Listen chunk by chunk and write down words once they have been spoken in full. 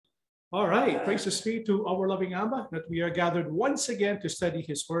All right, praises be to our loving Abba that we are gathered once again to study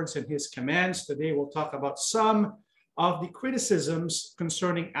his words and his commands. Today we'll talk about some of the criticisms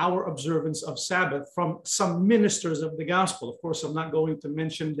concerning our observance of Sabbath from some ministers of the gospel. Of course, I'm not going to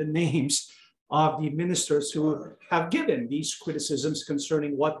mention the names of the ministers who have given these criticisms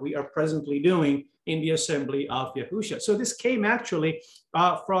concerning what we are presently doing in the assembly of Yahusha. So this came actually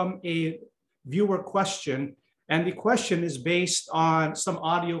from a viewer question. And the question is based on some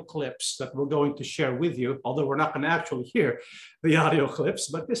audio clips that we're going to share with you, although we're not going to actually hear the audio clips,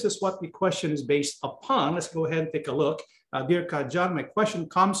 but this is what the question is based upon. Let's go ahead and take a look. Dear Kajan, my question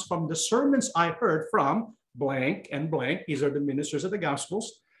comes from the sermons I heard from blank and blank. These are the ministers of the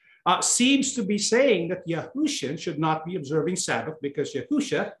Gospels. Seems to be saying that Yahusha should not be observing Sabbath because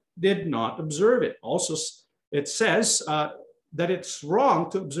Yahusha did not observe it. Also, it says that it's wrong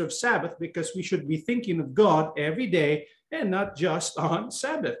to observe Sabbath because we should be thinking of God every day and not just on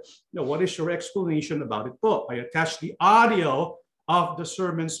Sabbath. Now, what is your explanation about it, Paul? I attached the audio of the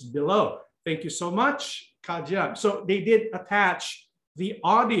sermons below. Thank you so much, Kajan. So they did attach the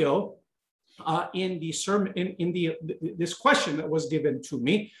audio in the sermon, in this question that was given to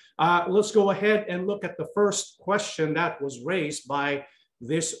me. Let's go ahead and look at the first question that was raised by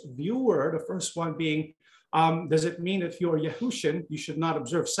this viewer. The first one being, does it mean that if you're Yahushan, you should not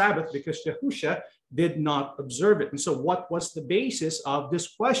observe Sabbath because Yahusha did not observe it? And so what was the basis of this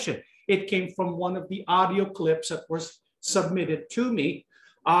question? It came from one of the audio clips that was submitted to me.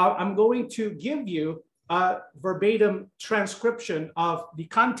 I'm going to give you a verbatim transcription of the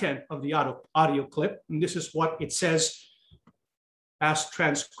content of the audio clip. And this is what it says as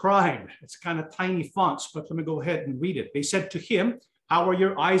transcribed. It's kind of tiny fonts, but let me go ahead and read it. They said to him, "How are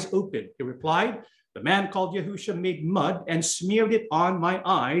your eyes open?" He replied, "The man called Yahusha made mud and smeared it on my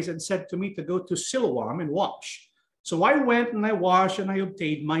eyes and said to me to go to Siloam and wash. So I went and I washed and I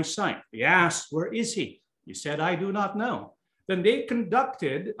obtained my sight." He asked, "Where is he?" He said, "I do not know." Then they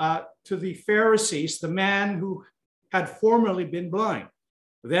conducted to the Pharisees the man who had formerly been blind.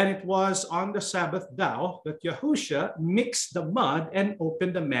 Then it was on the Sabbath thou that Yahusha mixed the mud and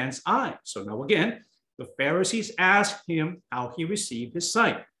opened the man's eyes. So now again, the Pharisees asked him how he received his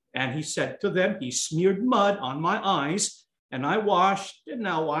sight. And he said to them, "He smeared mud on my eyes, and I washed, and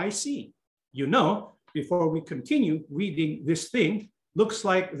now I see." You know, before we continue reading this thing, looks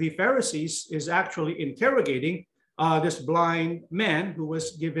like the Pharisees is actually interrogating this blind man who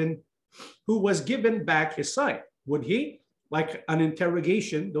was given back his sight. Would he? Like an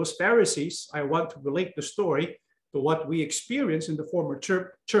interrogation, those Pharisees, I want to relate the story to what we experienced in the former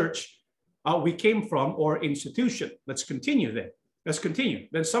church we came from, or institution. Let's continue then. Let's continue.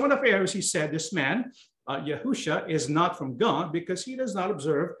 Then some of the Pharisees said, "This man, Yahusha, is not from God because he does not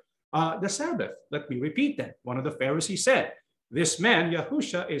observe the Sabbath." Let me repeat that. One of the Pharisees said, "This man,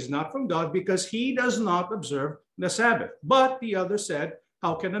 Yahusha, is not from God because he does not observe the Sabbath." But the other said,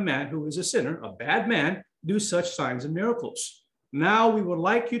 "How can a man who is a sinner, a bad man, do such signs and miracles?" Now we would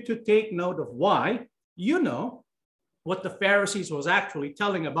like you to take note of why you know what the Pharisees was actually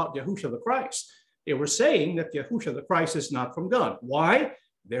telling about Yahusha the Christ. They were saying that Yahusha the Christ is not from God. Why?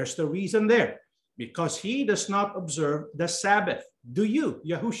 There's the reason there. Because he does not observe the Sabbath. Do you,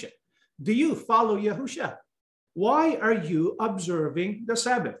 Yahusha? Do you follow Yahusha? Why are you observing the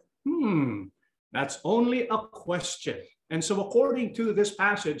Sabbath? That's only a question. And so according to this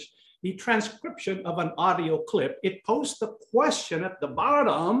passage, the transcription of an audio clip, it posts a question at the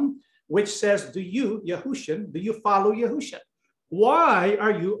bottom, which says, "Do you, Yahushan, do you follow Yahusha? Why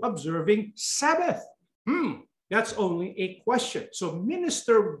are you observing Sabbath?" That's only a question. So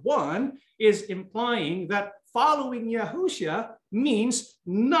minister one is implying that following Yahusha means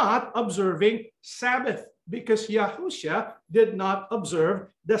not observing Sabbath because Yahusha did not observe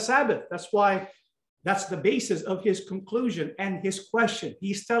the Sabbath. That's why that's the basis of his conclusion and his question.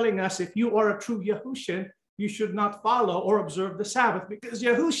 He's telling us if you are a true Yahushan, you should not follow or observe the Sabbath because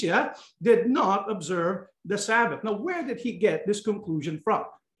Yahusha did not observe the Sabbath. Now, where did he get this conclusion from?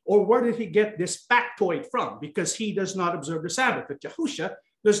 Or where did he get this factoid from? Because he does not observe the Sabbath, but Yahusha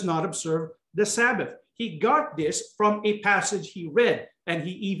does not observe the Sabbath. He got this from a passage he read, and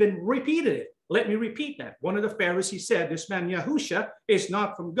he even repeated it. Let me repeat that. One of the Pharisees said, "This man Yahusha is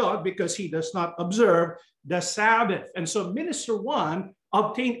not from God because he does not observe the Sabbath." And so minister one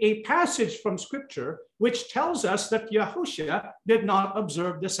obtained a passage from scripture which tells us that Yahusha did not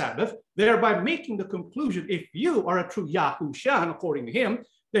observe the Sabbath, thereby making the conclusion, if you are a true Yahushan, according to him,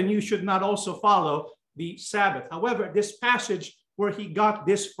 then you should not also follow the Sabbath. However, this passage where he got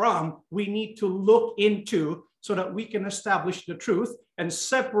this from, we need to look into so that we can establish the truth and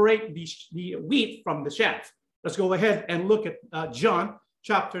separate the wheat from the chaff. Let's go ahead and look at John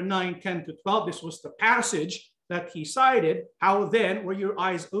chapter 9, 10 to 12. This was the passage that he cited. How then were your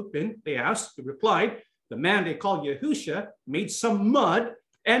eyes open? They asked. He replied, the man they called Yahusha made some mud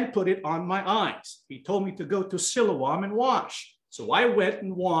and put it on my eyes. He told me to go to Siloam and wash. So I went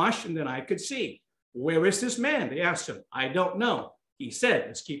and washed, and then I could see. Where is this man? They asked him. I don't know. He said,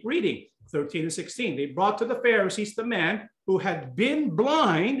 let's keep reading, 13 and 16. They brought to the Pharisees the man who had been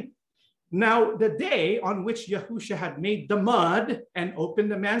blind. Now, the day on which Yahusha had made the mud and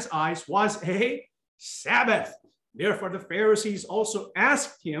opened the man's eyes was a Sabbath. Therefore, the Pharisees also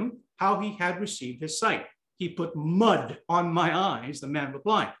asked him how he had received his sight. He put mud on my eyes, the man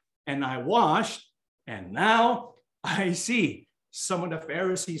replied, and I washed, and now I see. Some of the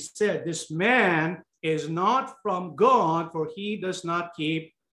Pharisees said, this man is not from God, for he does not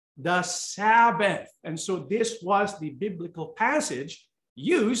keep the Sabbath. And so this was the biblical passage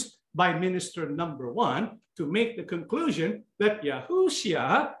used by minister number one to make the conclusion that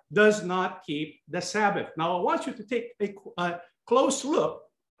Yahushua does not keep the Sabbath. Now, I want you to take a close look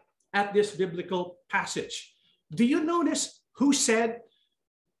at this biblical passage. Do you notice who said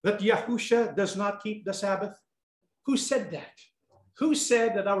that Yahushua does not keep the Sabbath? Who said that? Who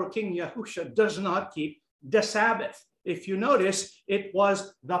said that our King Yahushua does not keep the Sabbath? If you notice, it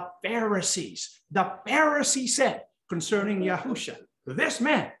was the Pharisees. The Pharisees said concerning Yahushua, this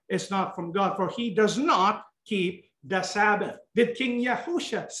man is not from God, for he does not keep the Sabbath. Did King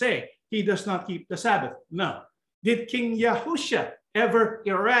Yahushua say he does not keep the Sabbath? No. Did King Yahushua ever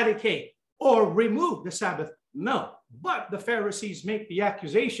eradicate or remove the Sabbath? No. But the Pharisees make the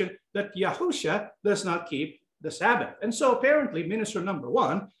accusation that Yahushua does not keep the Sabbath. And so apparently minister number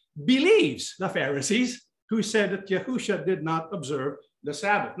one believes the Pharisees who said that Yahushua did not observe the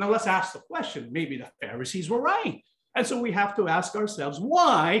Sabbath. Now let's ask the question, maybe the Pharisees were right. And so we have to ask ourselves,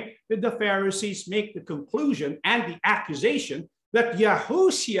 why did the Pharisees make the conclusion and the accusation that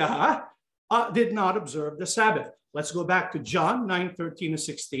Yahushua did not observe the Sabbath? Let's go back to John 9, 13 and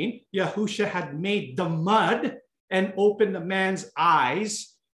 16. Yahushua had made the mud and opened the man's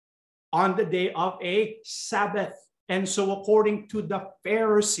eyes on the day of a Sabbath. And so according to the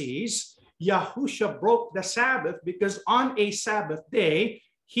Pharisees, Yahushua broke the Sabbath because on a Sabbath day,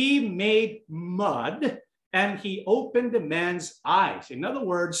 he made mud and he opened the man's eyes. In other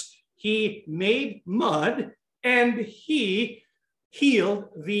words, he made mud and he healed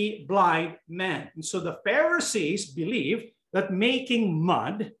the blind man. And so the Pharisees believed that making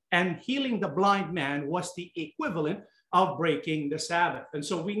mud and healing the blind man was the equivalent of breaking the Sabbath. And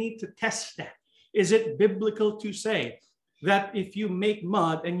so we need to test that. Is it biblical to say that if you make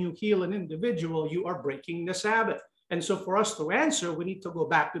mud and you heal an individual, you are breaking the Sabbath? And so for us to answer, we need to go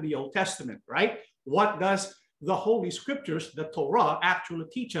back to the Old Testament, right? What does the Holy Scriptures, the Torah, actually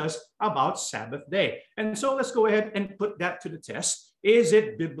teach us about Sabbath day? And so let's go ahead and put that to the test. Is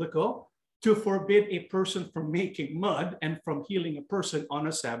it biblical to forbid a person from making mud and from healing a person on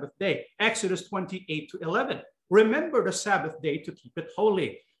a Sabbath day? Exodus 28 to 11. Remember the Sabbath day to keep it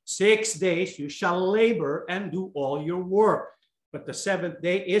holy. 6 days you shall labor and do all your work. But the seventh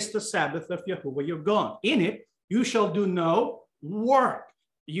day is the Sabbath of Yahuwah your God. In it you shall do no work.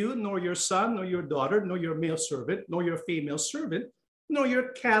 You, nor your son, nor your daughter, nor your male servant, nor your female servant, nor your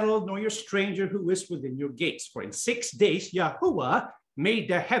cattle, nor your stranger who is within your gates. For in 6 days Yahuwah made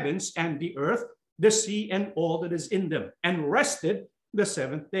the heavens and the earth, the sea, and all that is in them, and rested the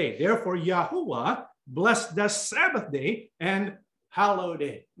seventh day. Therefore Yahuwah blessed the Sabbath day and hallowed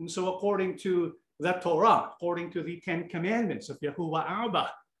it. And so according to the Torah, according to the 10 commandments of Yahuwah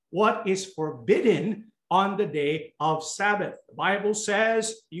Abba, what is forbidden on the day of Sabbath? The Bible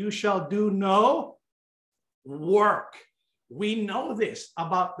says you shall do no work. We know this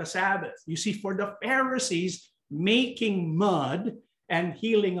about the Sabbath. You see, for the Pharisees, making mud and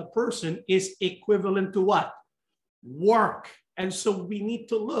healing a person is equivalent to what? Work. And so we need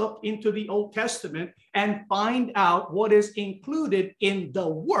to look into the Old Testament and find out what is included in the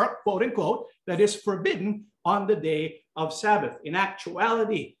work, quote unquote, that is forbidden on the day of Sabbath. In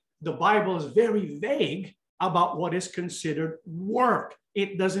actuality, the Bible is very vague about what is considered work.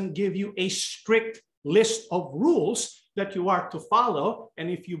 It doesn't give you a strict list of rules that you are to follow. And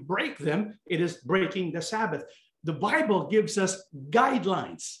if you break them, it is breaking the Sabbath. The Bible gives us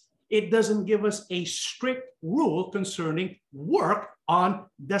guidelines. It doesn't give us a strict rule concerning work on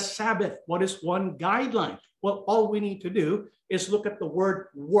the Sabbath. What is one guideline? Well, all we need to do is look at the word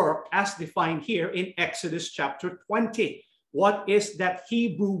work as defined here in Exodus chapter 20. What is that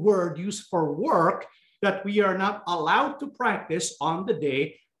Hebrew word used for work that we are not allowed to practice on the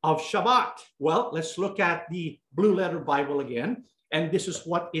day of Shabbat? Well, let's look at the Blue Letter Bible again. And this is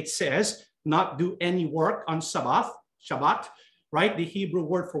what it says: not do any work on Shabbat. right? The Hebrew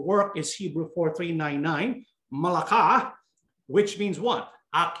word for work is Hebrew 4399, malakah, which means what?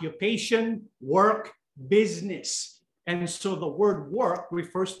 Occupation, work, business. And so the word work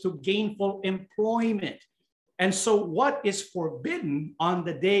refers to gainful employment. And so what is forbidden on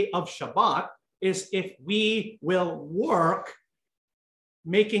the day of Shabbat is if we will work,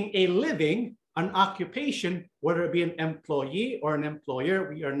 making a living, an occupation, whether it be an employee or an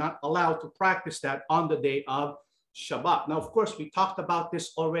employer, we are not allowed to practice that on the day of Shabbat. Now, of course, we talked about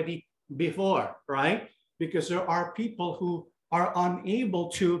this already before, right? Because there are people who are unable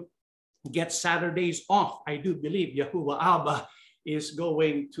to get Saturdays off. I do believe Yahuwah Abba is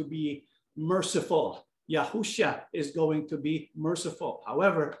going to be merciful. Yahusha is going to be merciful.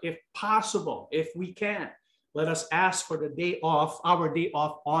 However, if possible, if we can, let us ask for the day off, our day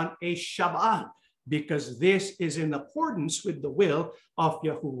off on a Shabbat, because this is in accordance with the will of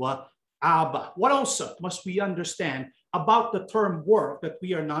Yahuwah Abba. What also must we understand about the term work that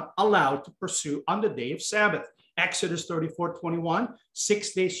we are not allowed to pursue on the day of Sabbath? Exodus 34:21,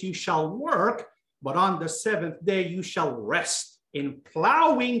 6 days you shall work, but on the seventh day you shall rest. In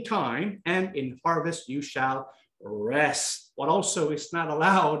plowing time and in harvest you shall rest. What also is not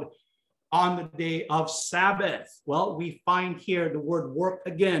allowed on the day of Sabbath? Well, we find here the word work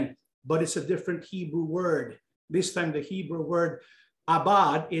again, but it's a different Hebrew word. This time the Hebrew word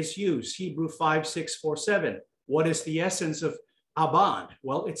abad is used, Hebrew 5647. What is the essence of abad?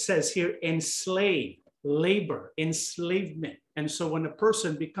 Well, it says here enslave, labor, enslavement. And so when a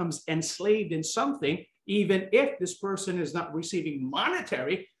person becomes enslaved in something, even if this person is not receiving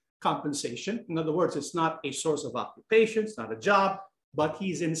monetary compensation, in other words, it's not a source of occupation, it's not a job, but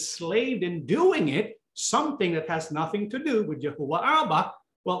he's enslaved in doing it, something that has nothing to do with Yahuwah Abba,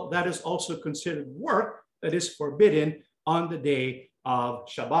 well, that is also considered work that is forbidden on the day of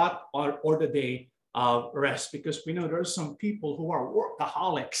Shabbat or the day of rest, because we know there are some people who are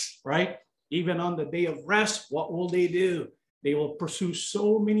workaholics, right? Even on the day of rest, what will they do? They will pursue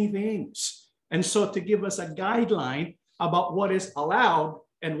so many things. And so to give us a guideline about what is allowed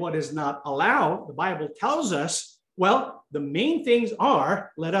and what is not allowed, the Bible tells us, well, the main things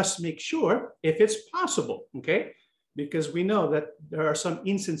are, let us make sure if it's possible, okay? Because we know that there are some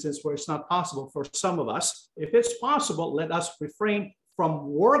instances where it's not possible for some of us. If it's possible, let us refrain from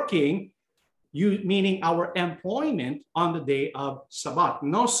working, meaning our employment on the day of Sabbath.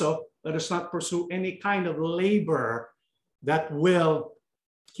 And also, let us not pursue any kind of labor that will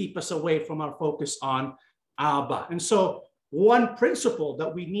keep us away from our focus on Abba. And so one principle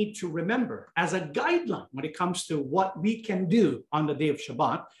that we need to remember as a guideline when it comes to what we can do on the day of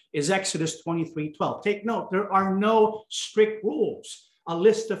Shabbat is Exodus 23:12. Take note, there are no strict rules, a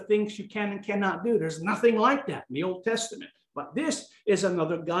list of things you can and cannot do. There's nothing like that in the Old Testament. But this is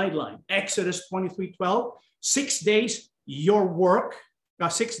another guideline. Exodus 23:12, 6 days your work,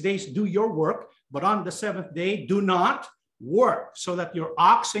 6 days do your work, but on the seventh day do not work, so that your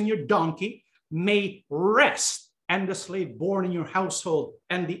ox and your donkey may rest, and the slave born in your household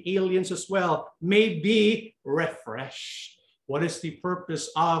and the aliens as well may be refreshed. What is the purpose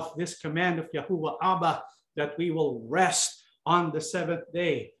of this command of Yahuwah Abba that we will rest on the seventh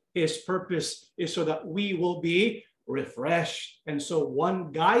day? His purpose is so that we will be refreshed. And so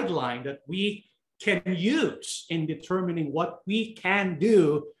one guideline that we can use in determining what we can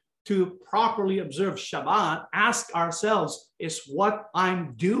do to properly observe Shabbat, ask ourselves, is what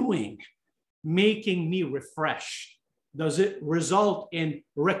I'm doing making me refreshed? Does it result in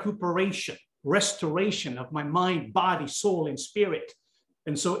recuperation, restoration of my mind, body, soul, and spirit?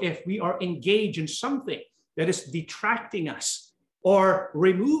 And so if we are engaged in something that is detracting us or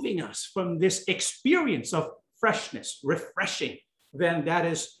removing us from this experience of freshness, refreshing, then that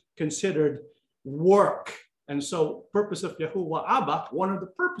is considered work. And so purpose of Yahuwah Abba, one of the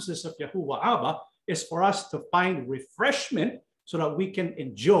purposes of Yahuwah Abba is for us to find refreshment so that we can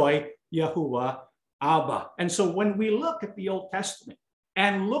enjoy Yahuwah Abba. And so when we look at the Old Testament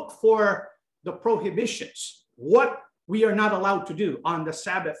and look for the prohibitions, what we are not allowed to do on the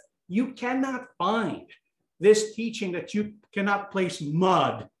Sabbath, you cannot find this teaching that you cannot place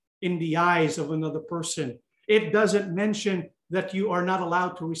mud in the eyes of another person. It doesn't mention that you are not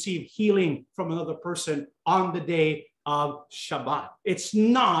allowed to receive healing from another person on the day of Shabbat. It's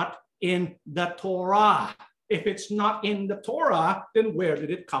not in the Torah. If it's not in the Torah, then where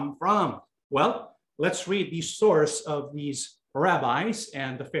did it come from? Well, let's read the source of these rabbis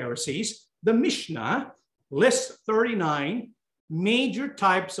and the Pharisees. The Mishnah lists 39 major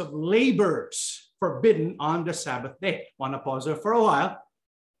types of labors forbidden on the Sabbath day. Want to pause there for a while.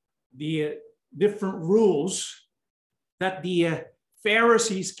 The different rules that the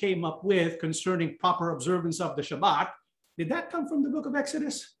Pharisees came up with concerning proper observance of the Shabbat Did that come from the book of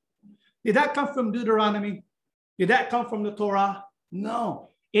Exodus? Did that come from Deuteronomy? Did that come from the Torah? No,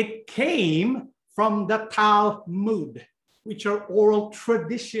 it came from the Talmud, which are oral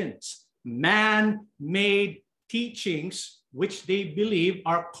traditions, man-made teachings, which they believe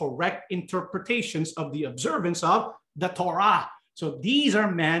are correct interpretations of the observance of the Torah. So these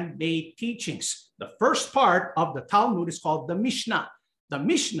are man-made teachings. The first part of the Talmud is called the Mishnah. The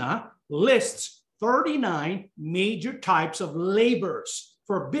Mishnah lists 39 major types of labors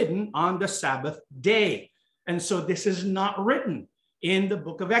forbidden on the Sabbath day. And so this is not written in the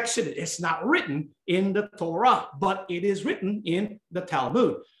book of Exodus. It's not written in the Torah, but it is written in the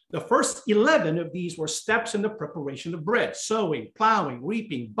Talmud. The first 11 of these were steps in the preparation of bread: sowing, plowing,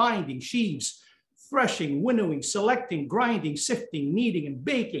 reaping, binding sheaves, threshing, winnowing, selecting, grinding, sifting, kneading, and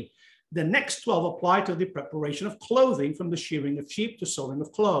baking. The next 12 apply to the preparation of clothing, from the shearing of sheep to sewing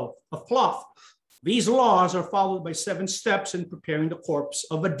of cloth. These laws are followed by 7 steps in preparing the corpse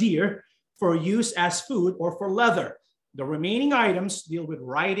of a deer for use as food or for leather. The remaining items deal with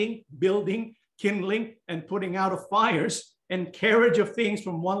writing, building, kindling, and putting out of fires, and carriage of things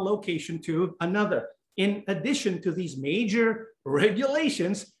from one location to another. In addition to these major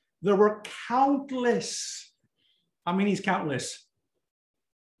regulations, there were countless. How many is countless?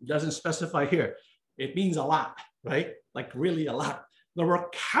 It doesn't specify here. It means a lot, right? Like really a lot. There were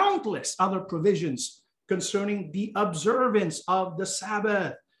countless other provisions concerning the observance of the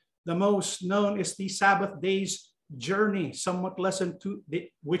Sabbath. The most known is the Sabbath day's journey, somewhat less than 2,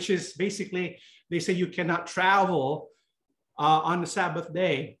 which is basically, they say you cannot travel on the Sabbath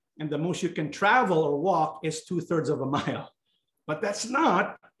day, and the most you can travel or walk is 2/3 of a mile. But that's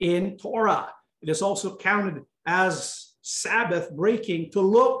not in Torah. It is also counted as Sabbath breaking to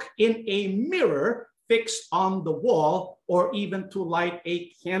look in a mirror fixed on the wall, or even to light a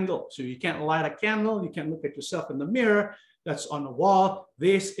candle. So you can't light a candle, you can't look at yourself in the mirror that's on the wall.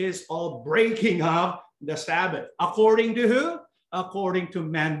 This is all breaking of the Sabbath. According to who? According to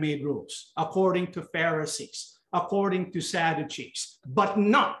man-made rules, according to Pharisees, according to Sadducees, but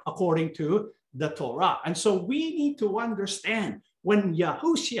not according to the Torah. And so we need to understand, when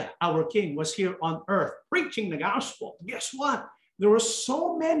Yahushua, our king, was here on earth preaching the gospel, guess what? There were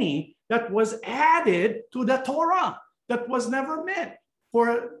so many that was added to the Torah that was never meant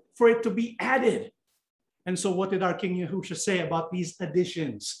for it to be added. And so what did our King Yahushua say about these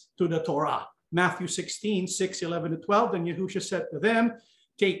additions to the Torah? Matthew 16, 6, 11 to 12. Then Yahushua said to them,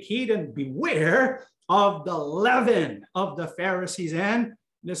 take heed and beware of the leaven of the Pharisees and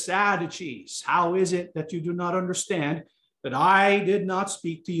the Sadducees. How is it that you do not understand that I did not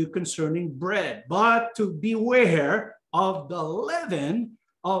speak to you concerning bread, but to beware of the leaven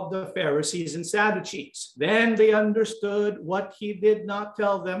of the Pharisees and Sadducees? Then they understood what he did not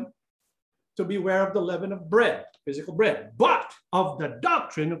tell them, to beware of the leaven of bread, physical bread, but of the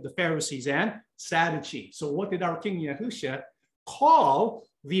doctrine of the Pharisees and Sadducees. So what did our King Yahushua call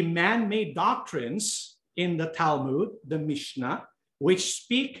the man-made doctrines in the Talmud, the Mishnah, which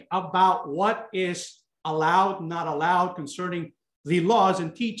speak about what is allowed, not allowed concerning the laws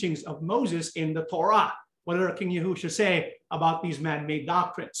and teachings of Moses in the Torah? What did our King Yahushua say about these man-made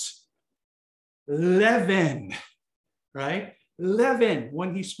doctrines? Leaven, right? Leaven.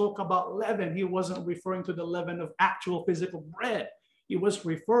 When he spoke about leaven, he wasn't referring to the leaven of actual physical bread. He was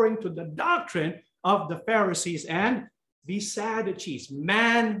referring to the doctrine of the Pharisees and the Sadducees,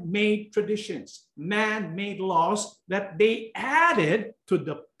 man-made traditions, man-made laws that they added to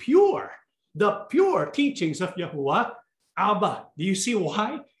the pure teachings of Yahuwah Abba. Do you see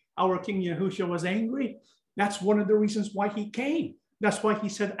why our King Yahushua was angry? That's one of the reasons why he came. That's why he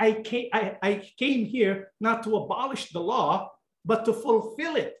said, I came here not to abolish the law, but to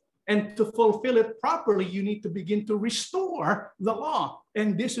fulfill it. And to fulfill it properly, you need to begin to restore the law.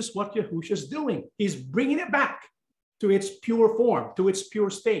 And this is what Yahushua is doing. He's bringing it back to its pure form, to its pure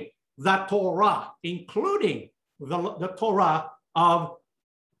state. The Torah, including the Torah of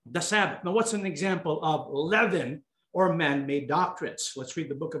the Sabbath. Now, what's an example of leaven or man-made doctrines? Let's read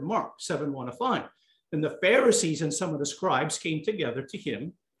the book of Mark 7:1-5. And the Pharisees and some of the scribes came together to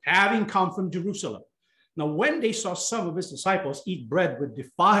him, having come from Jerusalem. Now, when they saw some of his disciples eat bread with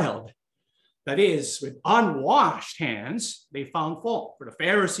defiled, that is, with unwashed hands, they found fault. For the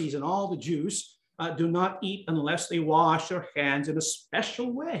Pharisees and all the Jews do not eat unless they wash their hands in a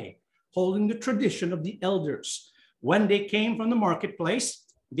special way, holding the tradition of the elders. When they came from the marketplace,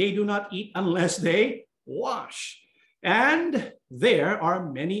 they do not eat unless they wash. And there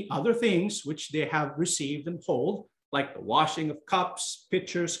are many other things which they have received and hold, like the washing of cups,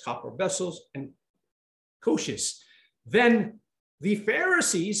 pitchers, copper vessels, and koshes. Then the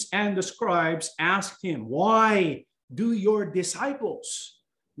Pharisees and the scribes asked him, why do your disciples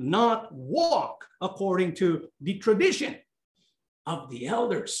not walk according to the tradition of the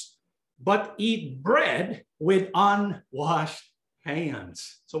elders, but eat bread with unwashed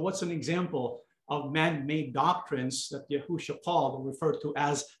hands? So what's an example of man-made doctrines that Yahushua called or referred to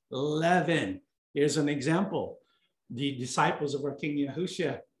as leaven? Here's an example. The disciples of our King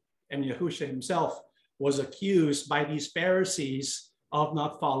Yahushua and Yahushua himself was accused by these Pharisees of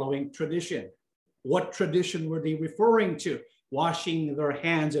not following tradition. What tradition were they referring to? Washing their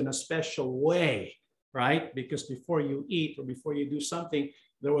hands in a special way, right? Because before you eat or before you do something,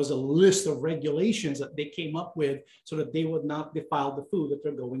 there was a list of regulations that they came up with so that they would not defile the food that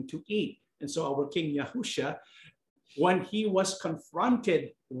they're going to eat. And so our King Yahushua, when he was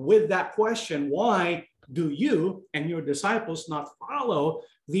confronted with that question, why do you and your disciples not follow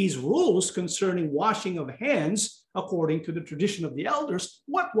these rules concerning washing of hands according to the tradition of the elders?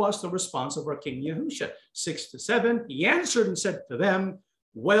 What was the response of our King Yahushua? 6-7, he answered and said to them,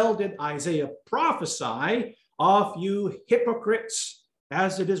 well did Isaiah prophesy of you hypocrites,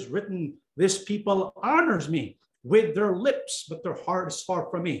 as it is written, this people honors me with their lips, but their heart is far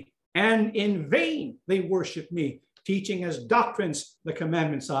from me. And in vain they worship me, teaching as doctrines the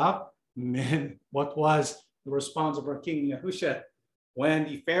commandments of men. What was the response of our King Yahushua when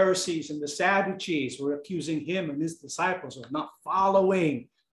the Pharisees and the Sadducees were accusing him and his disciples of not following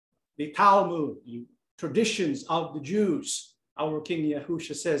the Talmud, the traditions of the Jews? Our King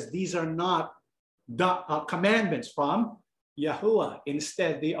Yahushua says these are not the commandments from Yahuwah.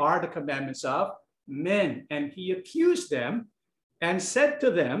 Instead, they are the commandments of men. And he accused them and said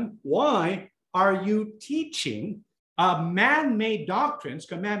to them, why are you teaching man-made doctrines,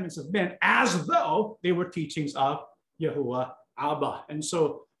 commandments of men, as though they were teachings of Yahuwah Abba? And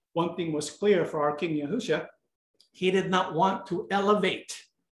so one thing was clear for our King Yahushua. He did not want to elevate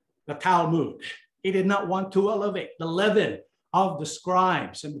the Talmud. He did not want to elevate the leaven of the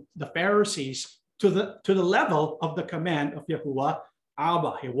scribes and the Pharisees to the level of the command of Yahuwah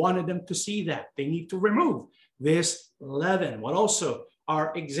Abba. He wanted them to see that they need to remove this leaven. What also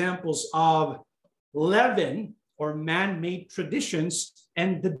are examples of leaven or man-made traditions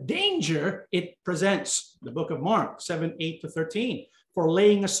and the danger it presents? The book of Mark 7:8-13. For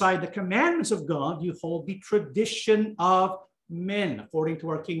laying aside the commandments of God, you hold the tradition of men. According to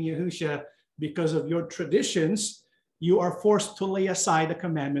our King Yahushua, because of your traditions, you are forced to lay aside the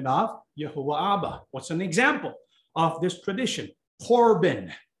commandment of Yahuwah Abba. What's an example of this tradition?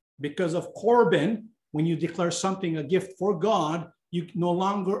 Korban. Because of Korban, when you declare something a gift for God, you no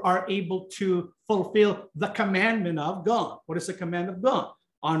longer are able to fulfill the commandment of God. What is the command of God?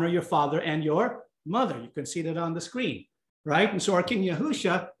 Honor your father and your mother. You can see that on the screen, right? And so our King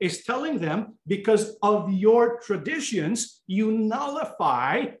Yahushua is telling them, because of your traditions, you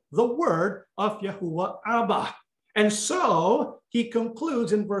nullify the word of Yahuwah Abba. And so he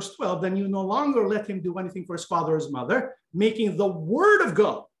concludes in verse 12, then you no longer let him do anything for his father or his mother, making the word of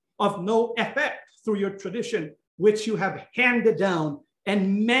God of no effect through your tradition, which you have handed down,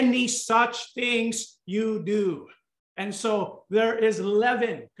 and many such things you do. And so there is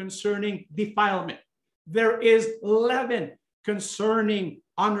leaven concerning defilement. There is leaven concerning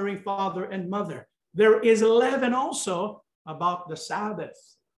honoring father and mother. There is leaven also about the Sabbath.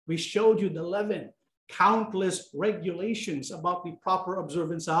 We showed you the leaven, countless regulations about the proper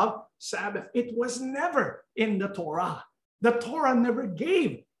observance of Sabbath. It was never in the Torah. The Torah never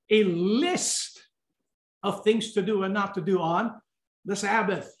gave a list of things to do and not to do on the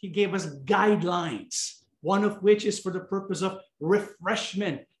Sabbath. He gave us guidelines, one of which is for the purpose of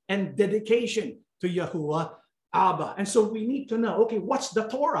refreshment and dedication to Yahuwah Abba. And so we need to know, okay, what's the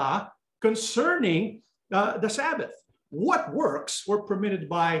Torah concerning the Sabbath? What works were permitted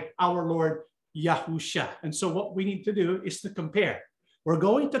by our Lord Yahushua? And so what we need to do is to compare. We're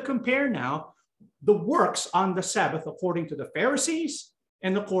going to compare now the works on the Sabbath according to the Pharisees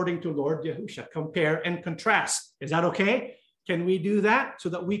and according to Lord Yahushua. Compare and contrast. Is that okay? Can we do that so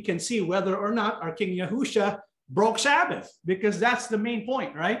that we can see whether or not our King Yahushua broke Sabbath? Because that's the main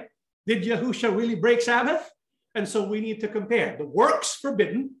point, right? Did Yahushua really break Sabbath? And so we need to compare the works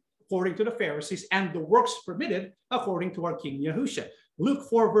forbidden according to the Pharisees and the works permitted according to our King Yahushua. Luke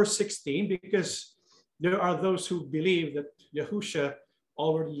 4 verse 16, because there are those who believe that Yahushua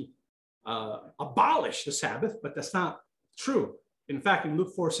already abolished the Sabbath, but that's not true. In fact, in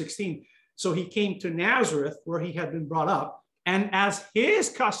Luke 4:16, so he came to Nazareth where he had been brought up, and as his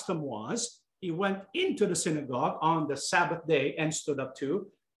custom was, he went into the synagogue on the Sabbath day and stood up to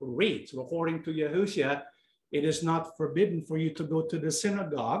read. So according to Yahushua, it is not forbidden for you to go to the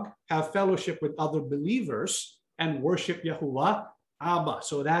synagogue, have fellowship with other believers, and worship Yahuwah Abba.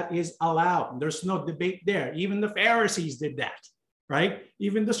 So that is allowed. There's no debate there. Even the Pharisees did that, right?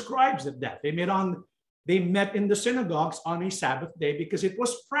 Even the scribes did that. They met in the synagogues on a Sabbath day because it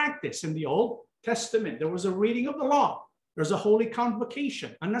was practiced in the Old Testament. There was a reading of the law. There's a holy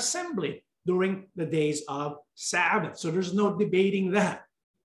convocation, an assembly during the days of Sabbath. So there's no debating that.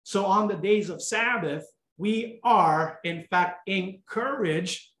 So on the days of Sabbath, we are, in fact,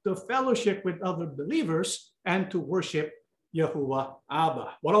 encouraged to fellowship with other believers and to worship Yahuwah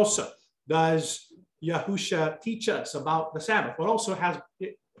Abba. What also does Yahusha teach us about the Sabbath? What also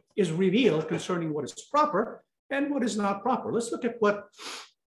is revealed concerning what is proper and what is not proper? Let's look at what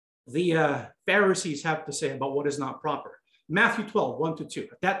the Pharisees have to say about what is not proper. Matthew 12,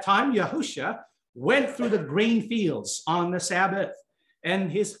 1-2. At that time, Yahusha went through the grain fields on the Sabbath, and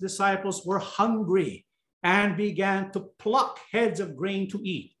his disciples were hungry and began to pluck heads of grain to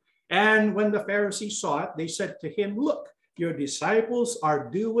eat. And when the Pharisees saw it, they said to him, look, your disciples are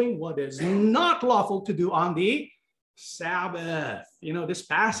doing what is not lawful to do on the Sabbath. You know, this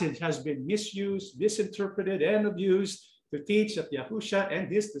passage has been misused, misinterpreted, and abused to teach that Yahusha and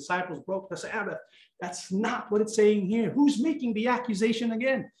his disciples broke the Sabbath. That's not what it's saying here. Who's making the accusation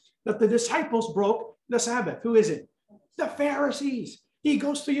again? That the disciples broke the Sabbath. Who is it? The Pharisees. He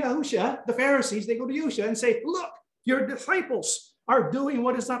goes to Yahusha, the Pharisees, they go to Yahusha and say, look, your disciples are doing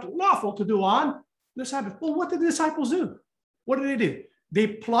what is not lawful to do on the Sabbath. Well, what did the disciples do? What did they do? They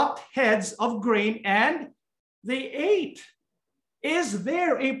plucked heads of grain and they ate. Is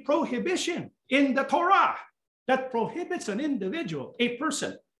there a prohibition in the Torah that prohibits an individual, a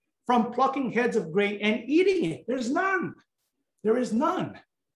person, from plucking heads of grain and eating it? There's none. There is none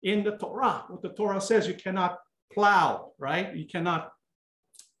in the Torah. What the Torah says, you cannot plow, right? You cannot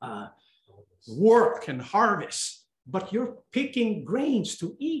work and harvest, but you're picking grains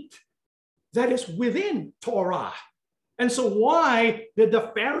to eat. That is within Torah. And so why did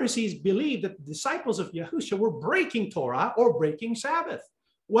the Pharisees believe that the disciples of Yahusha were breaking Torah or breaking Sabbath?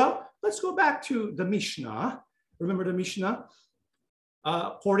 Well, let's go back to the Mishnah. Remember the Mishnah?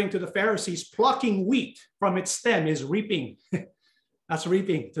 According to the Pharisees, plucking wheat from its stem is reaping. That's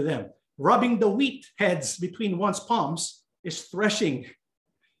reaping to them. Rubbing the wheat heads between one's palms is threshing.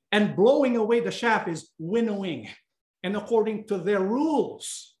 And blowing away the chaff is winnowing. And according to their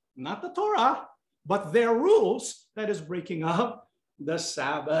rules, not the Torah, but their rules, that is breaking up the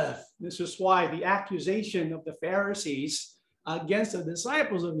Sabbath. This is why the accusation of the Pharisees against the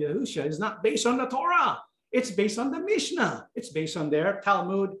disciples of Yahusha is not based on the Torah. It's based on the Mishnah. It's based on their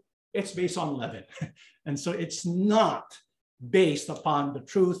Talmud. It's based on Levin. And so it's not based upon the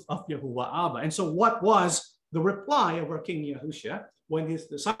truth of Yahuwah Abba. And so what was the reply of our King Yahusha when his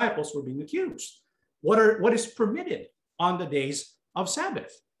disciples were being accused? What is permitted on the days of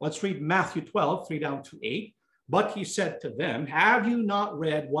Sabbath? Let's read Matthew 12, 3-8. But he said to them, have you not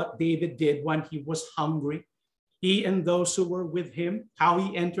read what David did when he was hungry? He and those who were with him, how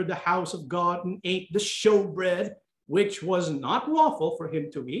he entered the house of God and ate the showbread, which was not lawful for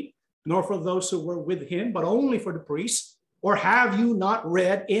him to eat, nor for those who were with him, but only for the priests. Or have you not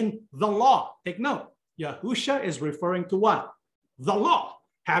read in the law? Take note, Yahusha is referring to what? The law.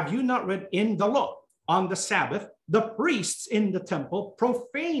 Have you not read in the law? On the Sabbath, the priests in the temple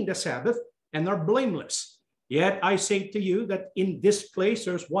profane the Sabbath and are blameless. Yet I say to you that in this place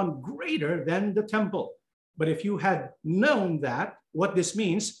there's one greater than the temple. But if you had known that, what this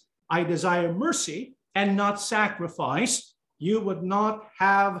means, I desire mercy and not sacrifice, you would not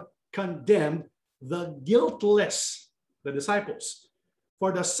have condemned the guiltless, the disciples.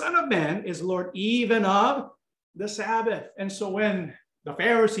 For the Son of Man is Lord even of the Sabbath. And so when the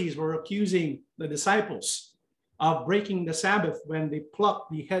Pharisees were accusing the disciples of breaking the Sabbath when they plucked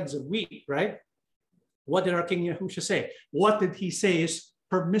the heads of wheat, right? What did our King Yahusha say? What did he say is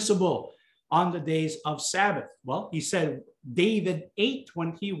permissible on the days of Sabbath? Well, he said David ate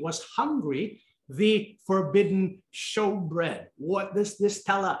when he was hungry the forbidden showbread. What does this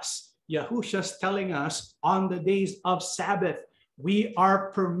tell us? Yahusha's telling us on the days of Sabbath, we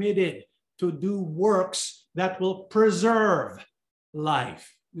are permitted to do works that will preserve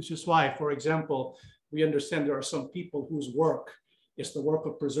life. This is why, for example, we understand there are some people whose work is the work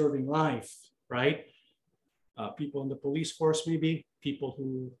of preserving life, right? People in the police force, maybe, people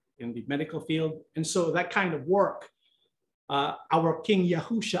who in the medical field. And so that kind of work, our King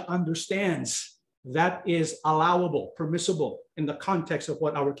Yahusha understands that is allowable, permissible in the context of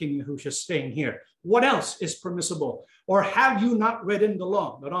what our King Yahusha is saying here. What else is permissible? Or have you not read in the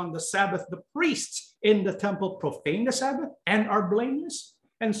law that on the Sabbath, the priests in the temple profane the Sabbath and are blameless?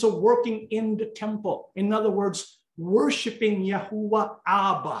 And so working in the temple, in other words, worshiping Yahuwah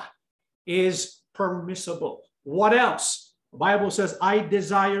Abba is permissible. What else? The Bible says, I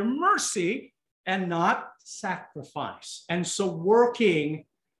desire mercy and not sacrifice. And so working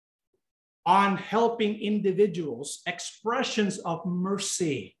on helping individuals, expressions of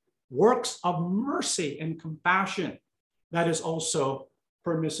mercy, works of mercy and compassion, that is also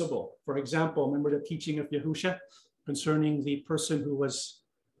permissible. For example, remember the teaching of Yahusha concerning the person who was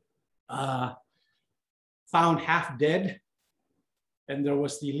found half dead, and there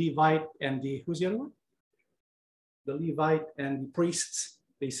was the Levite and the, who's the other one? The Levite and the priests.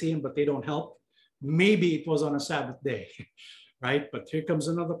 They see him, but they don't help. Maybe it was on a Sabbath day, right? But here comes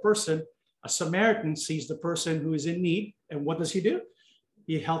another person. A Samaritan sees the person who is in need, and what does he do?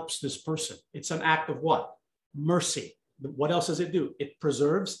 He helps this person. It's an act of what? Mercy. What else does it do? It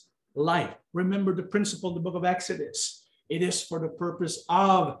preserves life. Remember the principle in the book of Exodus. It is for the purpose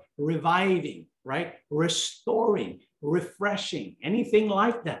of reviving, right? Restoring, refreshing, anything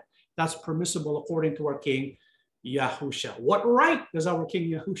like that. That's permissible according to our King Yahusha. What right does our King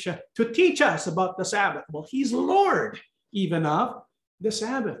Yahusha to teach us about the Sabbath? Well, he's Lord even of the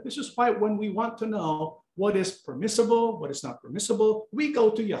Sabbath. This is why when we want to know what is permissible, what is not permissible, we go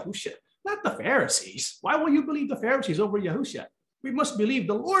to Yahusha, not the Pharisees. Why will you believe the Pharisees over Yahusha? We must believe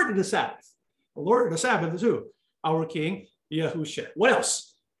the Lord of the Sabbath. The Lord of the Sabbath is who? Our King Yahusha. What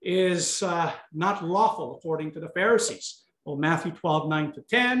else is not lawful according to the Pharisees? Well, Matthew 12, 9 to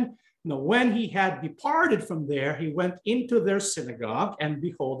 10. Now, when he had departed from there, he went into their synagogue, and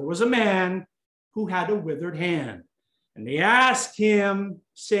behold, there was a man who had a withered hand. And they asked him,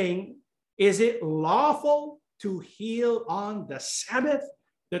 saying, is it lawful to heal on the Sabbath?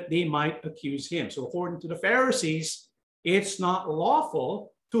 That they might accuse him. So according to the Pharisees, it's not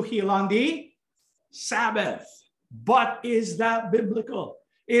lawful to heal on the Sabbath. But is that biblical?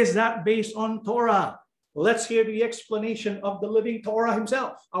 Is that based on Torah? Let's hear the explanation of the living Torah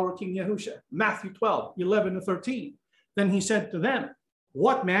himself, our King Yahusha. Matthew 12, 11 to 13. Then he said to them,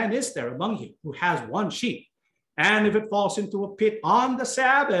 what man is there among you who has one sheep, and if it falls into a pit on the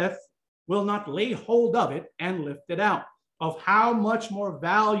Sabbath, will not lay hold of it and lift it out? Of how much more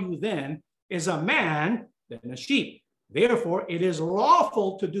value then is a man than a sheep? Therefore, it is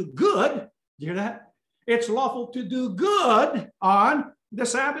lawful to do good. Do you hear that? It's lawful to do good on the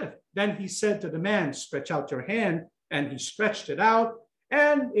Sabbath. Then he said to the man, stretch out your hand. And he stretched it out,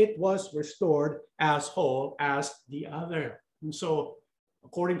 and it was restored as whole as the other. And so,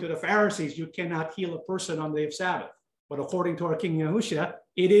 according to the Pharisees, you cannot heal a person on the day of Sabbath. But according to our King Yahusha,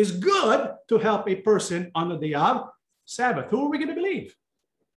 it is good to help a person on the day of Sabbath. Who are we going to believe?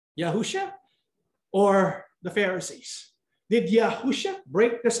 Yahusha or the Pharisees? Did Yahusha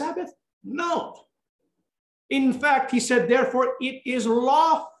break the Sabbath? No. In fact, he said, therefore, it is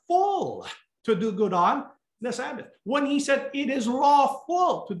lawful to do good on the Sabbath. When he said it is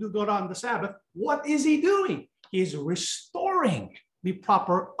lawful to do good on the Sabbath, what is he doing? He's restoring the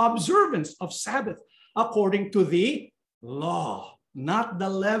proper observance of Sabbath according to the law, not the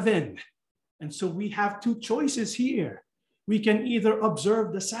leaven. And so we have two choices here. We can either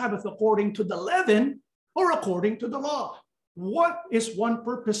observe the Sabbath according to the leaven or according to the law. What is one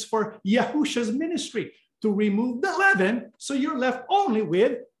purpose for Yahusha's ministry? To remove the leaven, so you're left only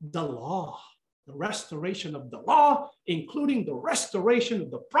with the law. The restoration of the law, including the restoration of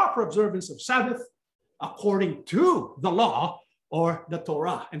the proper observance of Sabbath according to the law or the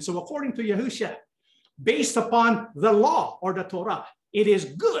Torah. And so according to Yahusha, based upon the law or the Torah, it is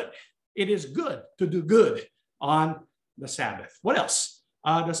good. It is good to do good on the Sabbath. What else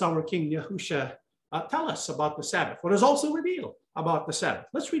does our King Yahusha tell us about the Sabbath? What is also revealed about the Sabbath?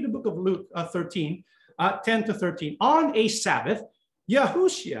 Let's read the book of Luke 13, 10 to 13. On a Sabbath,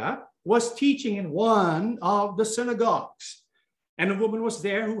 Yahusha was teaching in one of the synagogues. And a woman was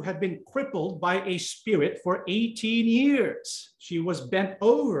there who had been crippled by a spirit for 18 years. She was bent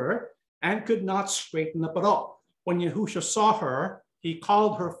over and could not straighten up at all. When Yahusha saw her, he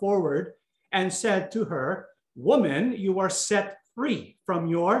called her forward and said to her, woman, you are set free from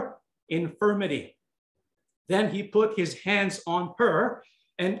your infirmity. Then he put his hands on her,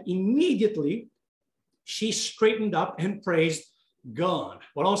 and immediately she straightened up and praised God.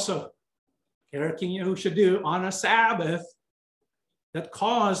 What also can King Yahusha do on a Sabbath that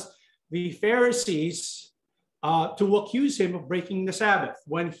caused the Pharisees to accuse him of breaking the Sabbath?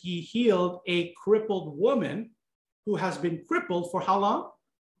 When he healed a crippled woman who has been crippled for how long?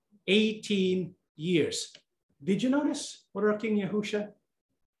 18 years. Did you notice what our King Yahusha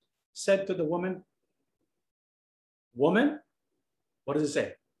said to the woman? Woman, what does it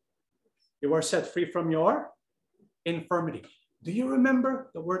say? You are set free from your infirmity. Do you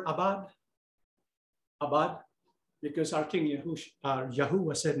remember the word abad? Abad? Because our King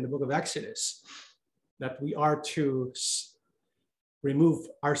Yahuwah said in the book of Exodus that we are to remove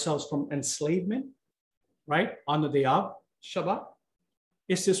ourselves from enslavement, right? On the day of Shabbat.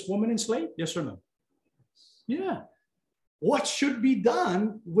 Is this woman enslaved? Yes or no? Yeah. What should be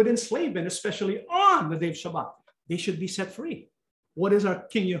done with enslavement, especially on the day of Shabbat? They should be set free. What is our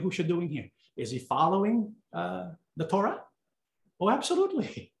King Yahusha doing here? Is he following the Torah? Oh,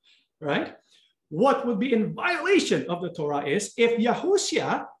 absolutely, right? What would be in violation of the Torah is if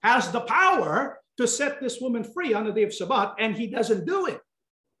Yahushua has the power to set this woman free on the day of Shabbat and he doesn't do it.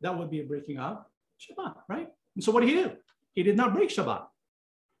 That would be a breaking of Shabbat, right? And so what did he do? He did not break Shabbat.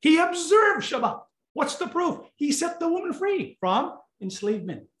 He observed Shabbat. What's the proof? He set the woman free from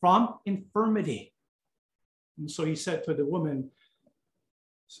enslavement, from infirmity. And so he said to the woman,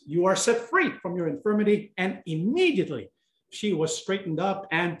 you are set free from your infirmity. And immediately she was straightened up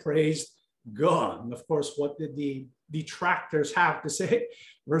and praised God. And of course, what did the detractors have to say?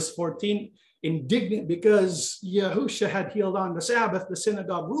 Verse 14, indignant because Yahusha had healed on the Sabbath, the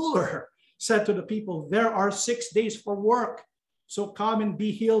synagogue ruler said to the people, there are 6 days for work. So come and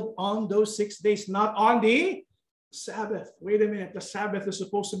be healed on those 6 days, not on the Sabbath. Wait a minute. The Sabbath is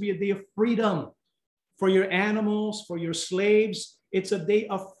supposed to be a day of freedom for your animals, for your slaves. It's a day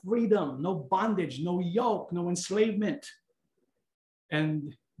of freedom, no bondage, no yoke, no enslavement.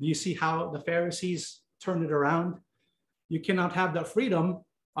 And do you see how the Pharisees turned it around? You cannot have that freedom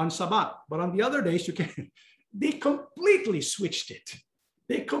on Sabbath, but on the other days you can. They completely switched it.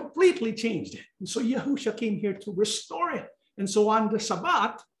 They completely changed it. And so Yahusha came here to restore it. And so on the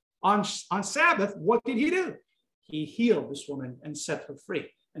Sabbath, on Sabbath, what did he do? He healed this woman and set her free.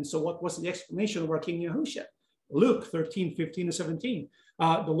 And so what was the explanation of our King Yahusha? Luke 13, 15 to 17.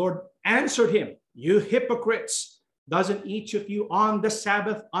 The Lord answered him, you hypocrites. Doesn't each of you on the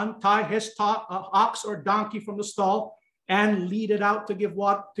Sabbath untie his ox or donkey from the stall and lead it out to give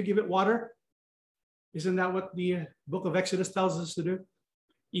it water? Isn't that what the book of Exodus tells us to do?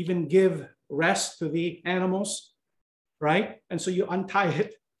 Even give rest to the animals, right? And so you untie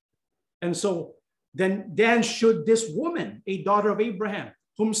it. And so then should this woman, a daughter of Abraham,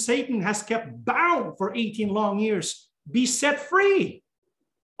 whom Satan has kept bound for 18 long years, be set free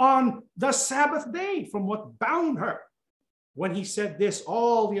on the Sabbath day from what bound her? When he said this,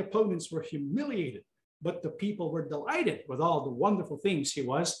 all the opponents were humiliated, but the people were delighted with all the wonderful things he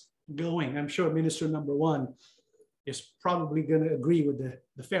was doing. I'm sure minister number one is probably going to agree with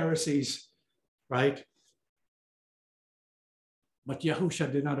the Pharisees, right? But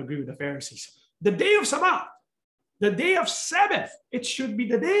Yahusha did not agree with the Pharisees. The day of Sabbath, the day of Sabbath, it should be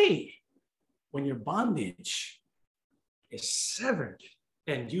the day when your bondage is severed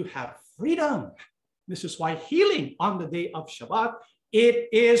and you have freedom. This is why healing on the day of Shabbat, it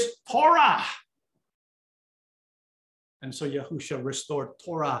is Torah. And so Yahusha restored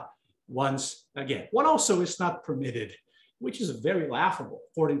Torah once again. What also is not permitted, which is very laughable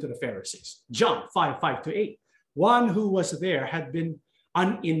according to the Pharisees. John 5, 5 to 8. One who was there had been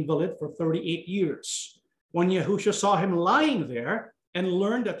an invalid for 38 years. When Yahusha saw him lying there and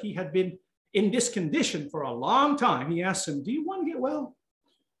learned that he had been in this condition for a long time, he asked him, do you want to get well?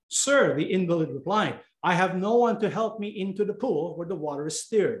 Sir, the invalid replied, I have no one to help me into the pool where the water is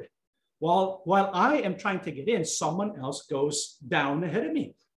stirred. While I am trying to get in, someone else goes down ahead of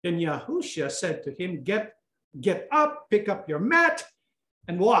me. Then Yahusha said to him, get up, pick up your mat,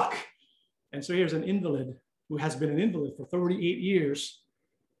 and walk. And so here's an invalid who has been an invalid for 38 years.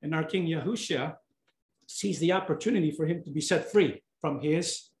 And our King Yahusha sees the opportunity for him to be set free from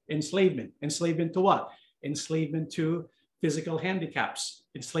his enslavement. Enslavement to what? Enslavement to physical handicaps,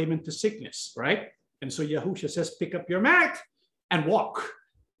 enslavement to sickness, right? And so Yahusha says, pick up your mat and walk.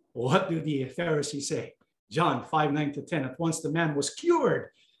 What do the Pharisees say? John 5, 9 to 10. At once the man was cured.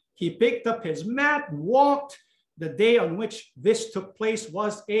 He picked up his mat and walked. The day on which this took place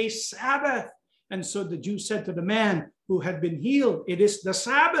was a Sabbath. And so the Jews said to the man who had been healed, it is the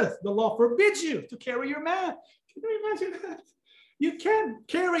Sabbath. The law forbids you to carry your mat. Can you imagine that? You can't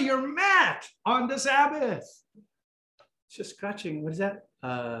carry your mat on the Sabbath. It's just scratching. What is that?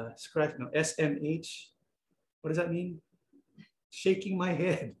 Scratch, no, SMH. What does that mean? Shaking my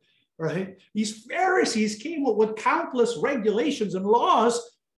head, right? These Pharisees came up with countless regulations and laws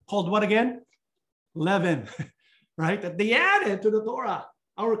called what again? Leaven, right? That they added to the Torah.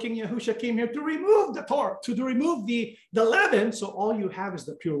 Our King Yahusha came here to remove the Torah, to remove the leaven. So all you have is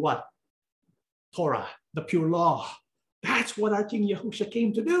the pure what? Torah, the pure law. That's what our King Yahusha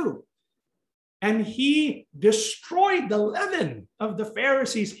came to do. And he destroyed the leaven of the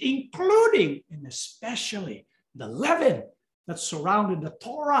Pharisees, including and especially the leaven that surrounded the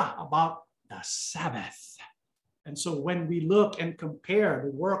Torah about the Sabbath. And so when we look and compare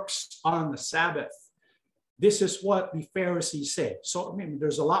the works on the Sabbath, This is what the Pharisees say. So, I mean,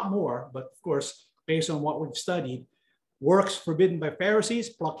 there's a lot more, but of course, based on what we've studied, works forbidden by Pharisees,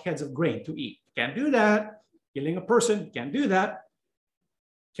 pluck heads of grain to eat. Can't do that. Killing a person, you can't do that.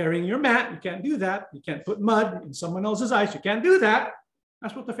 Carrying your mat, you can't do that. You can't put mud in someone else's eyes, you can't do that.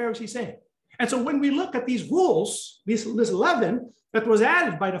 That's what the Pharisees say. And so when we look at these rules, this leaven that was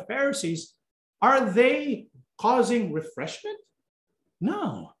added by the Pharisees, are they causing refreshment?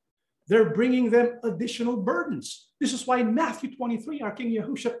 No. They're bringing them additional burdens. This is why in Matthew 23, our King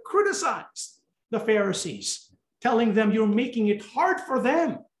Yahushua criticized the Pharisees, telling them you're making it hard for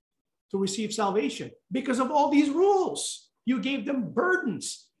them to receive salvation because of all these rules. You gave them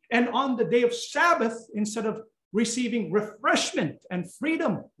burdens. And on the day of Sabbath, instead of receiving refreshment and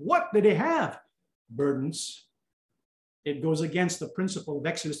freedom, what do they have? Burdens. It goes against the principle of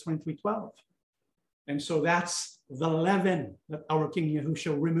Exodus 23:12. And so that's the leaven that our King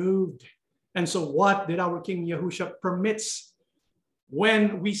Yahushua removed. And so what did our King Yahushua permits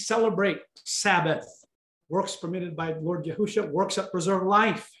when we celebrate Sabbath? Works permitted by Lord Yahushua, works that preserve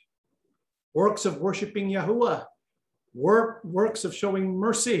life, works of worshiping Yahuwah, works of showing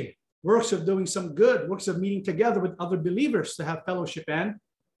mercy, works of doing some good, works of meeting together with other believers to have fellowship and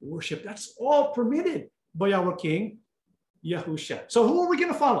worship. That's all permitted by our King Yahushua. So who are we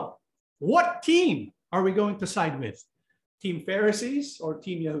going to follow? What team are we going to side with? Team Pharisees or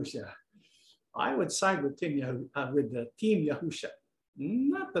Team Yahushua? I would side with the Team Yahushua,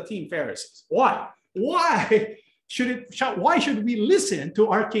 not the Team Pharisees. Why? Why should we listen to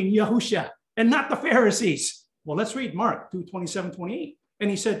our King Yahushua and not the Pharisees? Well, let's read Mark 2:27-28. And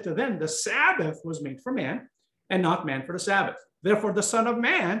he said to them, the Sabbath was made for man and not man for the Sabbath. Therefore, the Son of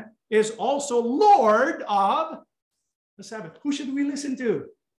Man is also Lord of the Sabbath. Who should we listen to?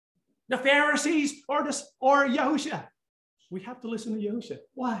 The Pharisees or Yahushua? We have to listen to Yahushua.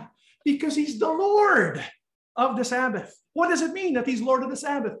 Why? Because he's the Lord of the Sabbath. What does it mean that he's Lord of the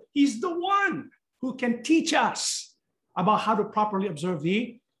Sabbath? He's the one who can teach us about how to properly observe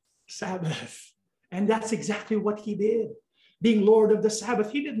the Sabbath. And that's exactly what he did. Being Lord of the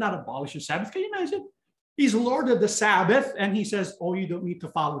Sabbath, he did not abolish the Sabbath. Can you imagine? He's Lord of the Sabbath, and he says, oh, you don't need to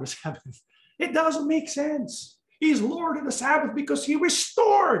follow the Sabbath. It doesn't make sense. He's Lord of the Sabbath because he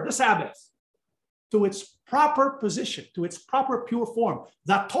restored the Sabbath to its proper position, to its proper pure form,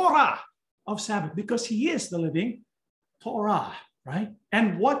 the Torah of Sabbath, because he is the living Torah, right?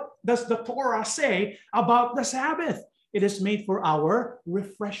 And what does the Torah say about the Sabbath? It is made for our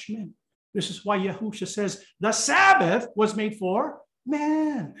refreshment. This is why Yahushua says the Sabbath was made for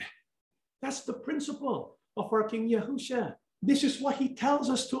man. That's the principle of our King Yahushua. This is why he tells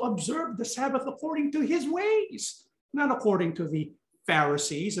us to observe the Sabbath according to his ways, not according to the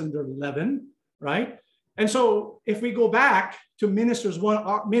Pharisees and their leaven, right? And so if we go back to Minister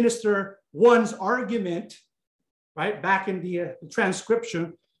One's argument, right, back in the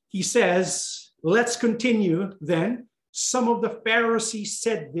transcription, he says, let's continue then. Some of the Pharisees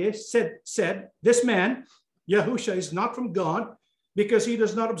said, this man, Yahushua, is not from God because he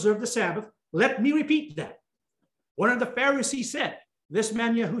does not observe the Sabbath. Let me repeat that. One of the Pharisees said, this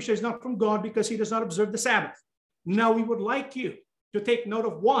man, Yahushua, is not from God because he does not observe the Sabbath. Now we would like you to take note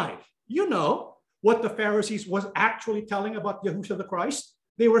of why. You know what the Pharisees was actually telling about Yahushua the Christ.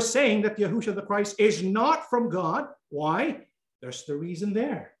 They were saying that Yahushua the Christ is not from God. Why? There's the reason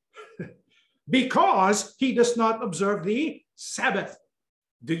there. Because he does not observe the Sabbath.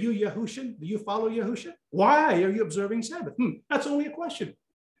 Do you, Yahushua? Do you follow Yahushua? Why are you observing Sabbath? That's only a question.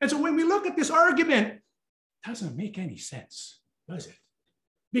 And so when we look at this argument, it doesn't make any sense, does it?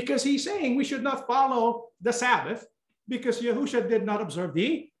 Because he's saying we should not follow the Sabbath because Yahushua did not observe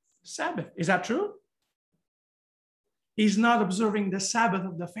the Sabbath. Is that true? He's not observing the Sabbath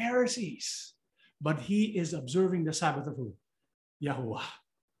of the Pharisees, but he is observing the Sabbath of who? Yahuwah.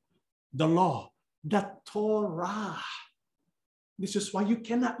 The law, the Torah. This is why you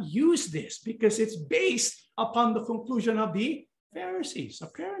cannot use this because it's based upon the conclusion of the Pharisees.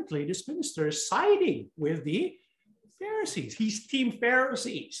 Apparently, this minister is siding with the Pharisees. He's Team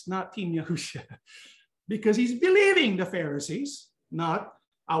Pharisees, not Team Yahushua, because he's believing the Pharisees, not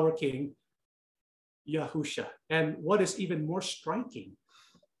our King Yahushua. And what is even more striking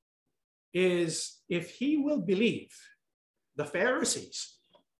is if he will believe the Pharisees,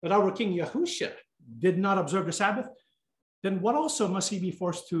 that our King Yahushua did not observe the Sabbath, then what also must he be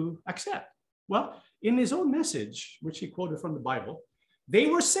forced to accept? Well, in his own message, which he quoted from the Bible, they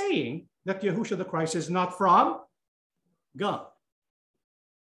were saying that Yahushua the Christ is not from God.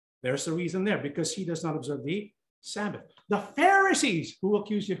 There's the reason there, because he does not observe the Sabbath. The Pharisees who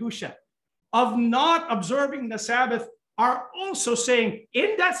accuse Yahushua of not observing the Sabbath are also saying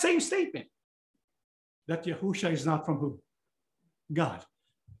in that same statement that Yahusha is not from who? God.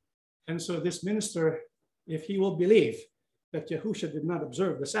 And so this minister, if he will believe that Yahusha did not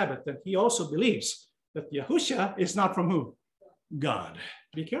observe the Sabbath, then he also believes that Yahusha is not from who? God.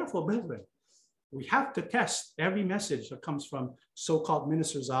 Be careful, brethren. We have to test every message that comes from so-called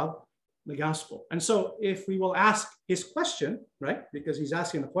ministers of the gospel. And so if we will ask his question, right? Because he's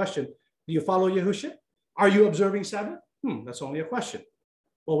asking the question, do you follow Yahusha? Are you observing Sabbath? That's only a question.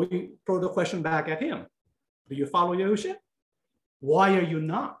 Well, we throw the question back at him. Do you follow Yahusha? Why are you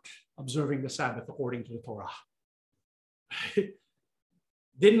not observing the Sabbath according to the Torah?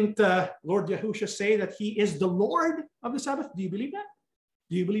 Didn't Lord Yahusha say that he is the Lord of the Sabbath? Do you believe that?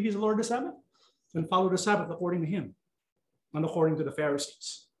 Do you believe he's the Lord of the Sabbath? Then follow the Sabbath according to him, not according to the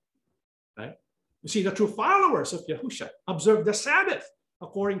Pharisees. Right? You see, the true followers of Yahusha observe the Sabbath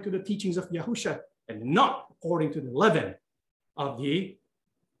according to the teachings of Yahusha and not according to the leaven of the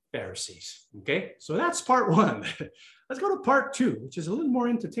Pharisees. Okay, so that's part one. Let's go to part two, which is a little more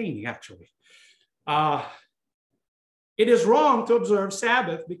entertaining, actually. It is wrong to observe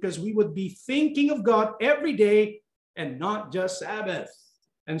Sabbath because we would be thinking of God every day and not just Sabbath.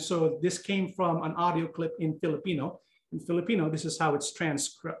 And so this came from an audio clip in Filipino. In Filipino, this is how it's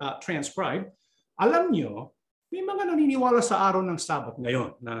transcribed. Alam nyo, may mga naniniwala sa araw ng Sabbath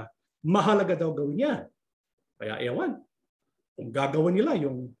ngayon na mahalaga daw gawin yan. Kaya ewan, kung gagawin nila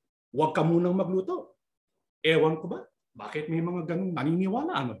yung huwag ka munang magluto. Ewan ko ba? Bakit may mga ganung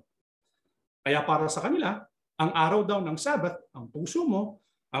naniniwala? Ano? Kaya para sa kanila, ang araw daw ng Sabbath, ang puso mo,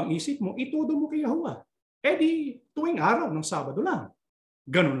 ang isip mo, itudo mo kay Yahuwah. Eh di, tuwing araw ng Sabado lang.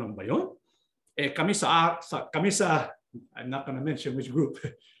 Ganun lang ba yun? Kami sa I'm not gonna mention which group.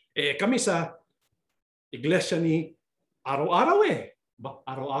 Kami sa iglesia ni araw-araw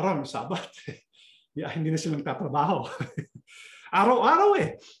Araw-araw ng Sabat. Hindi na silang tatrabaho. Araw-araw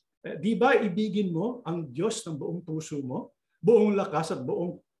Di ba ibigin mo ang Diyos ng buong puso mo, buong lakas at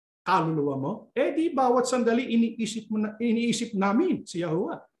buong kaluluwa mo? Di bawat sandali iniisip namin si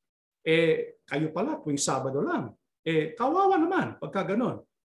Yahuwah. Kayo pala tuwing Sabado lang. Kawawa naman pagka ganon.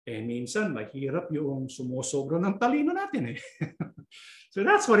 Minsan mahirap yung sumusobra ng talino natin. So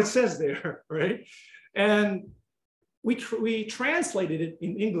that's what it says there, right? And we translated it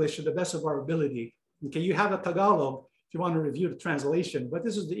in English to the best of our ability. Okay, you have a Tagalog if you want to review the translation, but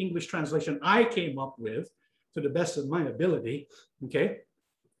this is the English translation I came up with to the best of my ability. Okay,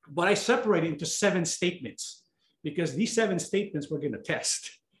 but I separated into 7 statements because these 7 statements we're going to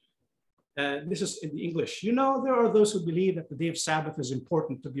test. This is in the English. You know, there are those who believe that the day of Sabbath is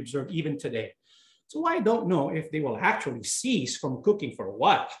important to be observed even today. So I don't know if they will actually cease from cooking for a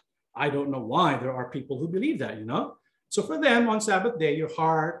while. I don't know why there are people who believe that, you know. So for them, on Sabbath day, your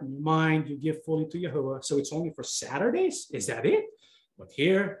heart and your mind, you give fully to Yahuwah. So it's only for Saturdays? Is that it? But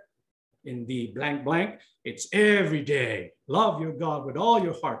here in the blank blank, it's every day. Love your God with all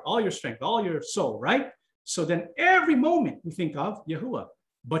your heart, all your strength, all your soul, right? So then every moment we think of Yahuwah.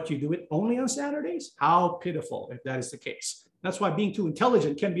 But you do it only on Saturdays? How pitiful if that is the case. That's why being too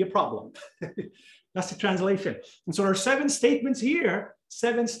intelligent can be a problem. That's the translation. And so there are 7 statements here,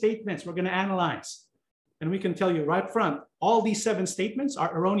 7 statements we're going to analyze. And we can tell you right front, all these 7 statements are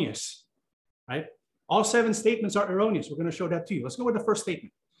erroneous, right? All 7 statements are erroneous. We're going to show that to you. Let's go with the first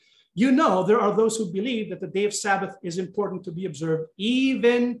statement. You know, there are those who believe that the day of Sabbath is important to be observed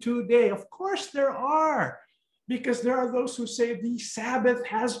even today. Of course there are. Because there are those who say the Sabbath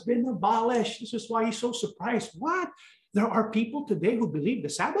has been abolished. This is why he's so surprised. What? There are people today who believe the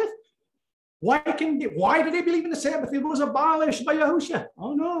Sabbath? Why do they believe in the Sabbath? It was abolished by Yahusha.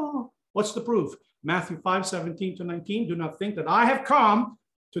 Oh no. What's the proof? Matthew 5:17-19. Do not think that I have come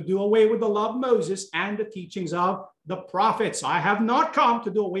to do away with the law of Moses and the teachings of the prophets. I have not come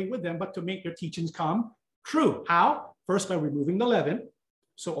to do away with them, but to make their teachings come true. How? First, by removing the leaven.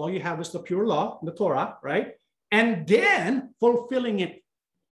 So all you have is the pure law, the Torah, right? And then fulfilling it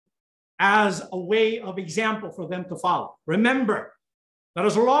as a way of example for them to follow. Remember that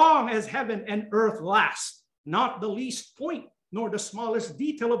as long as heaven and earth last, not the least point nor the smallest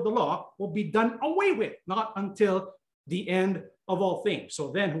detail of the law will be done away with, not until the end of all things.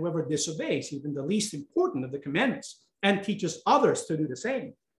 So then whoever disobeys even the least important of the commandments and teaches others to do the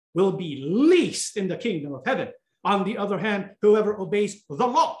same will be least in the kingdom of heaven. On the other hand, whoever obeys the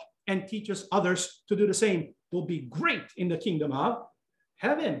law and teaches others to do the same will be great in the kingdom of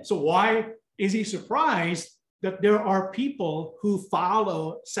heaven. So why is he surprised that there are people who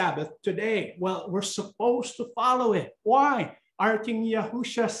follow Sabbath today? Well, we're supposed to follow it. Why? Our King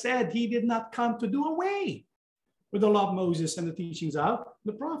Yahusha said he did not come to do away with the law of Moses and the teachings of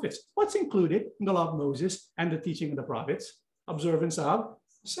the prophets. What's included in the law of Moses and the teaching of the prophets? Observance of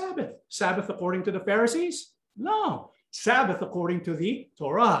Sabbath. Sabbath according to the Pharisees? No. Sabbath according to the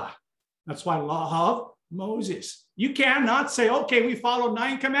Torah. That's why law of Moses. You cannot say, okay, we follow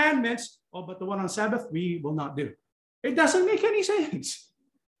 9 commandments, oh, but the one on Sabbath, we will not do. It doesn't make any sense.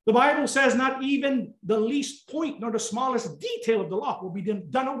 The Bible says not even the least point nor the smallest detail of the law will be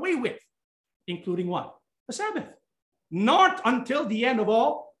done away with, including what? The Sabbath. Not until the end of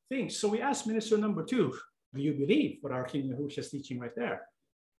all things. So we ask minister number 2, do you believe what our King Yahushua is teaching right there?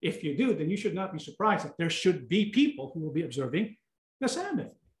 If you do, then you should not be surprised that there should be people who will be observing the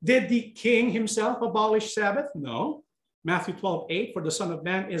Sabbath. Did the king himself abolish Sabbath? No. Matthew 12:8, for the Son of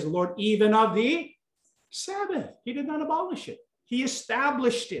Man is Lord even of the Sabbath. He did not abolish it. He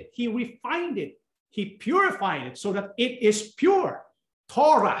established it. He refined it. He purified it so that it is pure.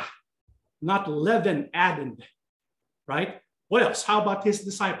 Torah, not leaven added. Right? What else? How about his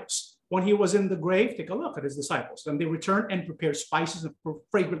disciples? When he was in the grave, take a look at his disciples. Then they returned and prepared spices and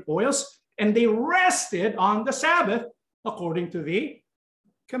fragrant oils, and they rested on the Sabbath according to the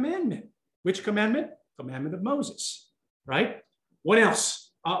commandment. Which commandment? Commandment of Moses. Right? What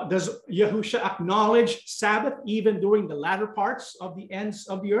else? Does Yahushua acknowledge Sabbath even during the latter parts of the ends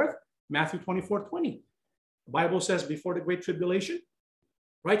of the earth? Matthew 24:20. The Bible says before the Great Tribulation,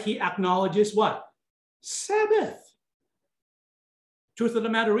 right? He acknowledges what? Sabbath. Truth of the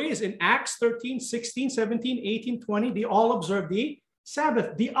matter is, in Acts 13, 16, 17, 18, 20, they all observed the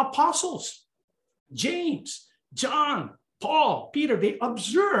Sabbath. The apostles, James, John, Paul, Peter, they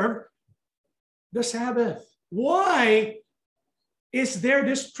observed the Sabbath. Why is there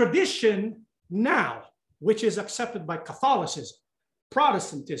this tradition now, which is accepted by Catholicism,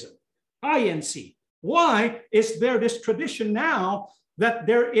 Protestantism, INC? Why is there this tradition now that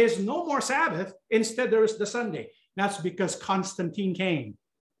there is no more Sabbath, instead there is the Sunday? That's because Constantine came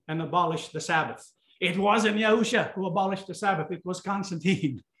and abolished the Sabbath. It wasn't Yahushua who abolished the Sabbath. It was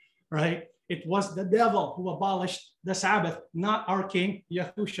Constantine, right? It was the devil who abolished the Sabbath, not our King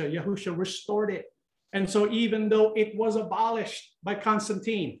Yahushua. Yahushua restored it. And so even though it was abolished by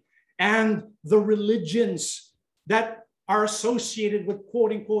Constantine and the religions that are associated with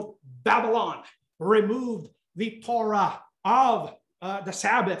quote unquote Babylon removed the Torah of the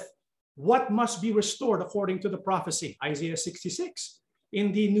Sabbath, what must be restored according to the prophecy? Isaiah 66.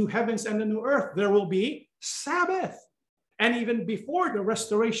 In the new heavens and the new earth, there will be Sabbath. And even before the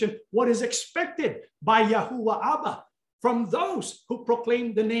restoration, what is expected by Yahuwah Abba from those who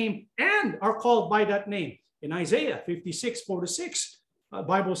proclaim the name and are called by that name? In Isaiah 56, 4-6, the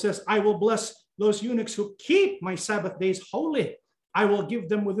Bible says, I will bless those eunuchs who keep my Sabbath days holy. I will give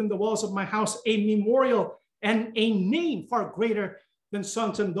them within the walls of my house a memorial and a name far greater than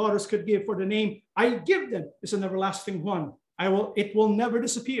sons and daughters could give, for the name I give them is an everlasting one. It will never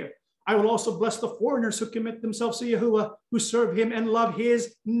disappear. I will also bless the foreigners who commit themselves to Yahuwah, who serve him and love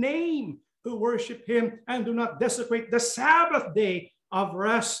his name, who worship him and do not desecrate the Sabbath day of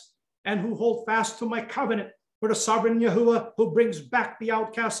rest, and who hold fast to my covenant. For the sovereign Yahuwah, who brings back the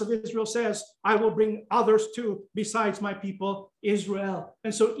outcasts of Israel, says, I will bring others too, besides my people Israel.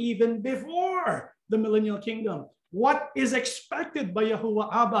 And so even before the millennial kingdom, what is expected by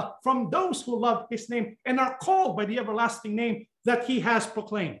Yahuwah Abba from those who love his name and are called by the everlasting name that he has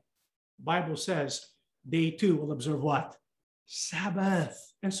proclaimed? The Bible says they too will observe what? Sabbath.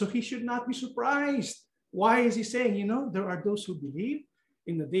 And so he should not be surprised. Why is he saying, there are those who believe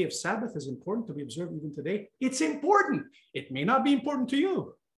in the day of Sabbath is important to be observed even today? It's important. It may not be important to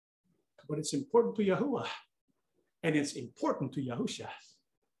you, but it's important to Yahuwah. And it's important to Yahushua.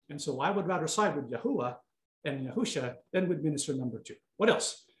 And so I would rather side with Yahuwah and Yahushua than with minister number 2. What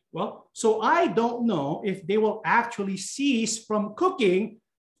else? Well, so I don't know if they will actually cease from cooking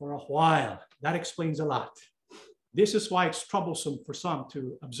for a while. That explains a lot. This is why it's troublesome for some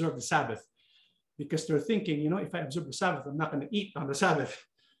to observe the Sabbath, because they're thinking, if I observe the Sabbath, I'm not going to eat on the Sabbath.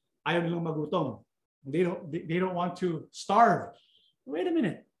 Ayaw nilang magutom. They don't want to starve. Wait a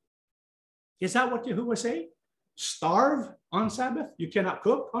minute. Is that what Yahuwah say? Starve on Sabbath? You cannot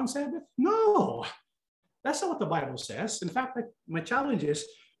cook on Sabbath? No. That's not what the Bible says. In fact, my challenge is,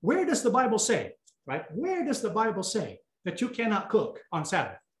 where does the Bible say, right? Where does the Bible say that you cannot cook on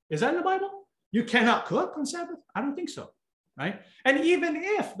Sabbath? Is that in the Bible? You cannot cook on Sabbath? I don't think so, right? And even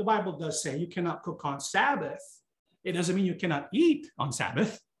if the Bible does say you cannot cook on Sabbath, it doesn't mean you cannot eat on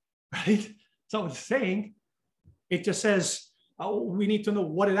Sabbath, right? That's not what it's saying. It just says, we need to know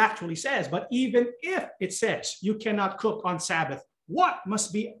what it actually says. But even if it says you cannot cook on Sabbath, what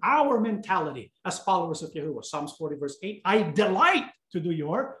must be our mentality as followers of Yahuwah? Psalms 40 verse 8, I delight to do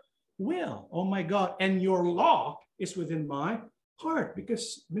your will, oh my God, and your law is within my heart.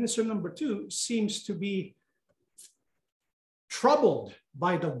 Because minister number 2 seems to be troubled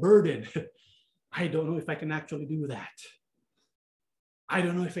by the burden. I don't know if I can actually do that. I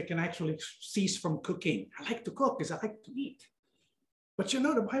don't know if I can actually cease from cooking. I like to cook because I like to eat. But you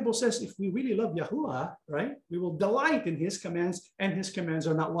know, the Bible says if we really love Yahuwah, right, we will delight in his commands, and his commands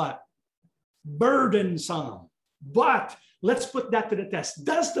are not what? Burdensome. But let's put that to the test.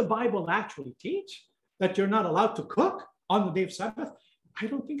 Does the Bible actually teach that you're not allowed to cook on the day of Sabbath? I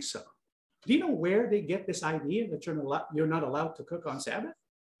don't think so. Do you know where they get this idea that you're not allowed to cook on Sabbath?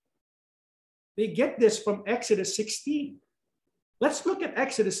 They get this from Exodus 16. Let's look at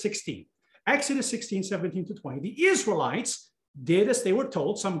Exodus 16. Exodus 16, 17 to 20. The Israelites did as they were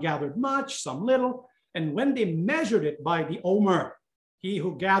told. Some gathered much, some little. And when they measured it by the omer, he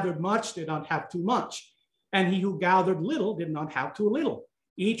who gathered much did not have too much, and he who gathered little did not have too little.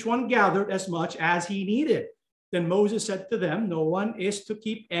 Each one gathered as much as he needed. Then Moses said to them, no one is to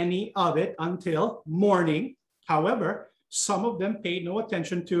keep any of it until morning. However, some of them paid no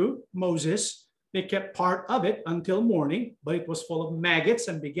attention to Moses. They kept part of it until morning, but it was full of maggots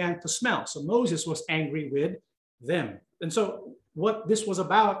and began to smell. So Moses was angry with them. And so what this was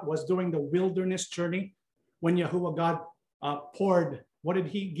about was during the wilderness journey when Yahuwah God poured, what did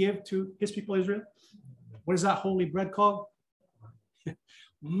he give to his people Israel? What is that holy bread called?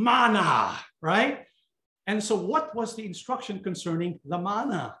 Manna, right? And so what was the instruction concerning the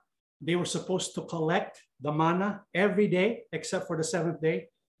manna? They were supposed to collect the manna every day except for the seventh day,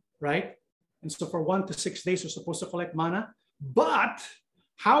 right? And so for 1 to 6 days, they're supposed to collect manna. But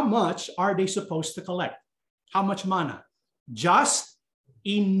how much are they supposed to collect? How much manna? Just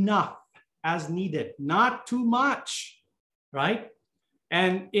enough as needed, not too much, right?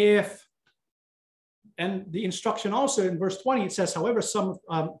 And the instruction also in verse 20, it says, however, some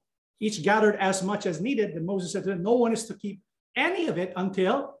each gathered as much as needed. Then Moses said to them, no one is to keep any of it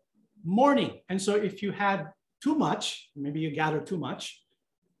until morning. And so if you had too much, maybe you gathered too much,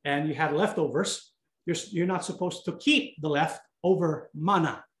 and you had leftovers, you're not supposed to keep the leftover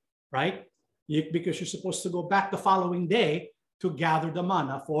manna, right? Because you're supposed to go back the following day to gather the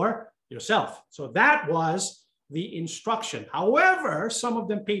manna for yourself. So that was the instruction. However, some of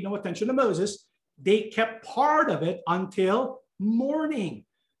them paid no attention to Moses. They kept part of it until morning,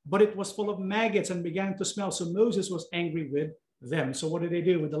 but it was full of maggots and began to smell. So Moses was angry with them. So what did they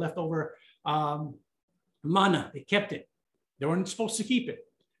do with the leftover manna? They kept it. They weren't supposed to keep it.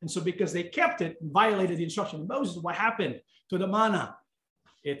 And so because they kept it, violated the instruction of Moses, what happened to the manna?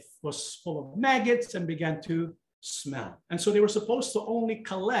 It was full of maggots and began to smell. And so they were supposed to only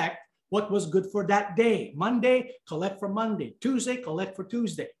collect what was good for that day. Monday, collect for Monday. Tuesday, collect for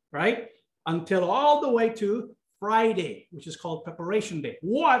Tuesday, right? Until all the way to Friday, which is called preparation day.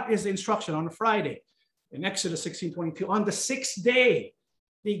 What is the instruction on a Friday? In Exodus 16:22, on the sixth day,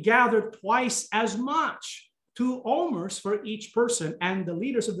 they gathered twice as much, 2 omers for each person, and the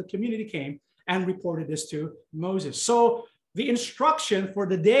leaders of the community came and reported this to Moses. So the instruction for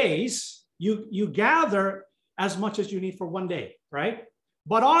the days, you gather as much as you need for one day, right?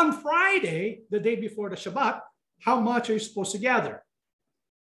 But on Friday, the day before the Shabbat, how much are you supposed to gather?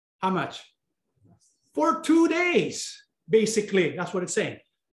 How much? For 2 days, basically. That's what it's saying.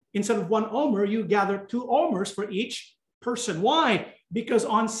 Instead of 1 omer, you gather 2 omers for each person. Why? Because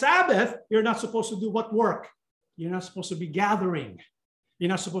on Sabbath, you're not supposed to do what work? You're not supposed to be gathering. You're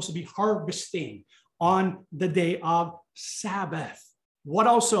not supposed to be harvesting on the day of Sabbath. What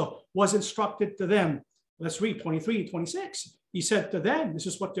also was instructed to them? Let's read 23, 26. He said to them, this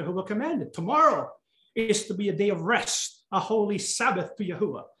is what Yahuwah commanded. Tomorrow is to be a day of rest, a holy Sabbath to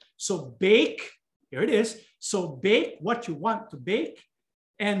Yahuwah. So bake, here it is. So bake what you want to bake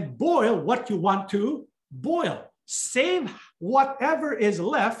and boil what you want to boil. Save whatever is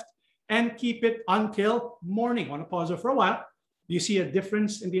left and keep it until morning. I want to pause there for a while. Do you see a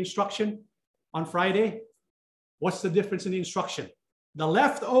difference in the instruction on Friday? What's the difference in the instruction? The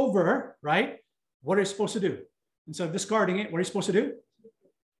leftover, right? What are you supposed to do? Instead of discarding it, what are you supposed to do?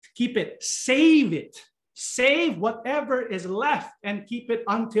 Keep it, save it. Save whatever is left and keep it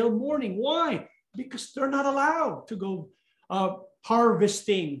until morning. Why? Because they're not allowed to go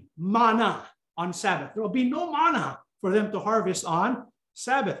harvesting manna on Sabbath. There will be no manna for them to harvest on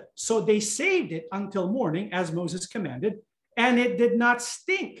Sabbath. So they saved it until morning as Moses commanded, and it did not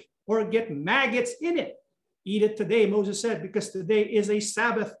stink or get maggots in it. Eat it today, Moses said, because today is a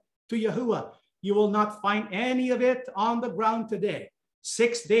Sabbath to Yahuwah. You will not find any of it on the ground today.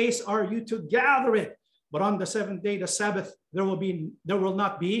 6 days are you to gather it, but on the 7th day, the Sabbath, there will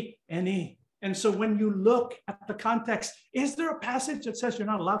not be any. And so when you look at the context, is there a passage that says you're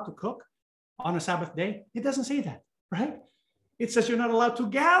not allowed to cook on a Sabbath day? It doesn't say that, right? It says you're not allowed to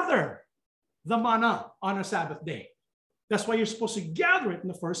gather the manna on a Sabbath day. That's why you're supposed to gather it in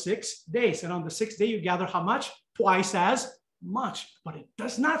the first 6 days. And on the 6th day, you gather how much? Twice as much. But it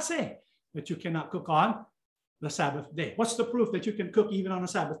does not say that you cannot cook on the Sabbath day. What's the proof that you can cook even on a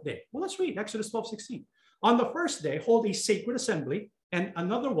Sabbath day? Well, let's read Exodus 12:16. On the first day, hold a sacred assembly, and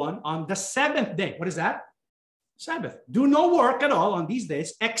another one on the 7th day. What is that? Sabbath. Do no work at all on these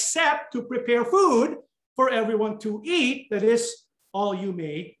days except to prepare food for everyone to eat. That is all you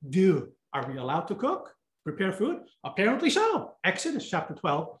may do. Are we allowed to cook? Prepare food? Apparently so. Exodus chapter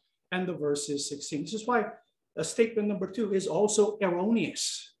 12 and the verses 16. This is why statement number 2 is also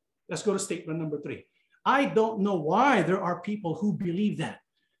erroneous. Let's go to statement number 3. I don't know why there are people who believe that.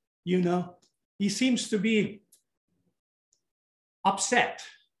 You know, he seems to be upset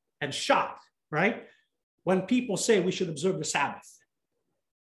and shocked, right? When people say we should observe the Sabbath.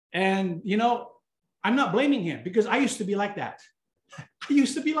 And, you know, I'm not blaming him because I used to be like that. I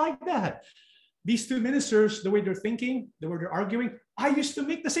used to be like that. These two ministers, the way they're thinking, the way they're arguing, I used to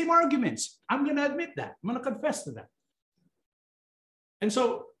make the same arguments. I'm going to admit that. I'm going to confess to that. And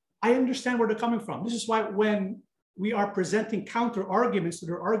so I understand where they're coming from. This is why when we are presenting counter arguments to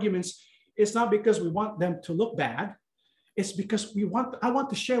their arguments, it's not because we want them to look bad. It's because I want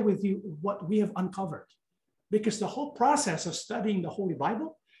to share with you what we have uncovered. Because the whole process of studying the Holy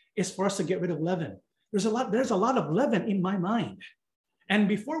Bible is for us to get rid of leaven. There's a lot of leaven in my mind. And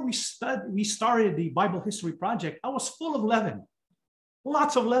before we started the Bible History Project, I was full of leaven,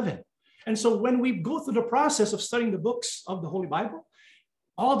 lots of leaven. And so when we go through the process of studying the books of the Holy Bible,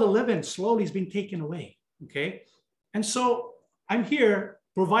 all the leaven slowly is being taken away, okay? And so I'm here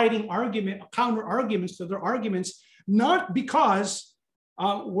providing counter arguments to their arguments, not because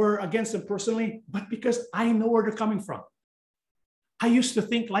we're against them personally, but because I know where they're coming from. I used to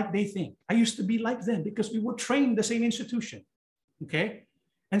think like they think. I used to be like them because we were trained in the same institution. Okay.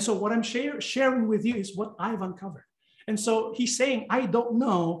 And so what I'm sharing with you is what I've uncovered. And so he's saying, I don't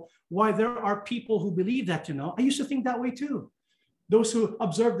know why there are people who believe that, you know. I used to think that way too. Those who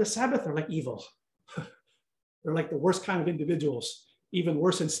observe the Sabbath are like evil. They're like the worst kind of individuals, even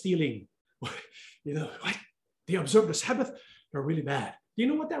worse than stealing. You know, what? They observe the Sabbath, they're really bad. Do you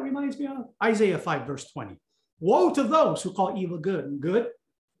know what that reminds me of? Isaiah 5, verse 20. Woe to those who call evil good and good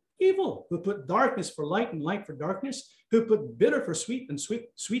evil, who put darkness for light and light for darkness, who put bitter for sweet and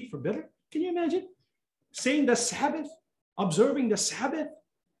sweet for bitter. Can you imagine? Saying the Sabbath, observing the Sabbath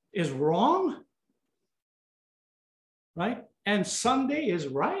is wrong, right? And Sunday is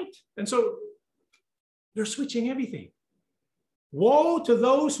right. And so they're switching everything. Woe to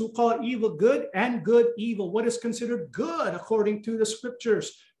those who call evil good and good evil. What is considered good according to the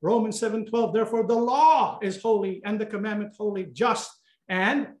scriptures? Romans 7:12. Therefore, the law is holy and the commandment holy, just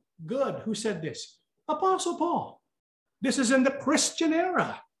and good. Who said this? Apostle Paul. This is in the Christian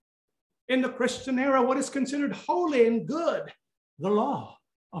era. In the Christian era, what is considered holy and good? The law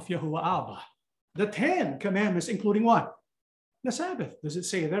of Yahuwah Abba. The 10 commandments, including what? The Sabbath. Does it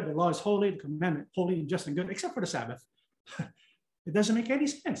say there the law is holy, the commandment holy and just and good, except for the Sabbath? It doesn't make any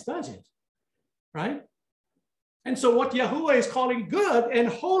sense, does it? Right? And so what Yahuwah is calling good and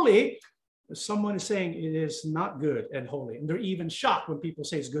holy, someone is saying it is not good and holy. And they're even shocked when people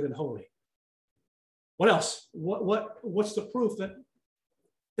say it's good and holy. What else? What's the proof that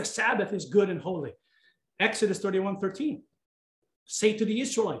the Sabbath is good and holy? Exodus 31:13. Say to the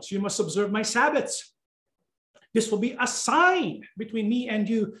Israelites, you must observe my Sabbaths. This will be a sign between me and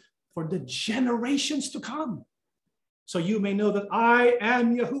you for the generations to come. So you may know that I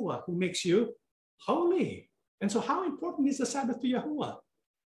am Yahuwah who makes you holy. And so how important is the Sabbath to Yahuwah?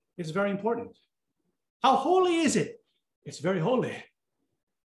 It's very important. How holy is it? It's very holy.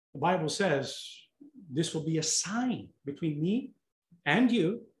 The Bible says this will be a sign between me and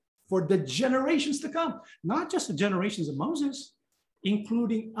you for the generations to come. Not just the generations of Moses,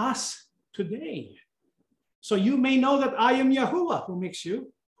 including us today. So you may know that I am Yahuwah who makes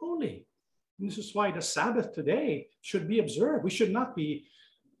you holy. And this is why the Sabbath today should be observed. We should not be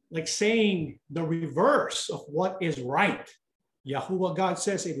like saying the reverse of what is right. Yahuwah God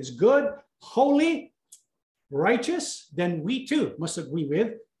says it is good, holy, righteous. Then we too must agree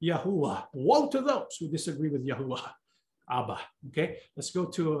with Yahuwah. Woe to those who disagree with Yahuwah Abba. Okay, let's go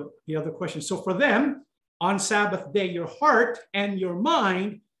to the other question. So for them, on Sabbath day, your heart and your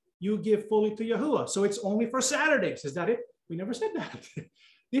mind, you give fully to Yahuwah. So it's only for Saturdays. Is that it? We never said that.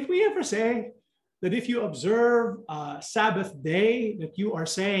 Did we ever say that if you observe Sabbath day, that you are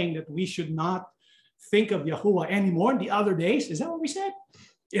saying that we should not think of Yahuwah anymore in the other days? Is that what we said?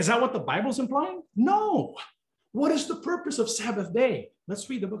 Is that what the Bible's implying? No. What is the purpose of Sabbath day? Let's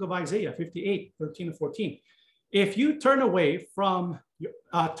read the book of Isaiah 58:13-14. If you turn away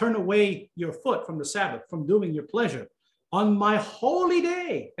your foot from the Sabbath, from doing your pleasure, on my holy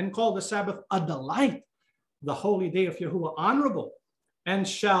day, and call the Sabbath a delight, the holy day of Yahuwah honorable, and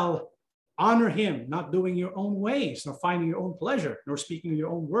shall honor him, not doing your own ways, nor finding your own pleasure, nor speaking your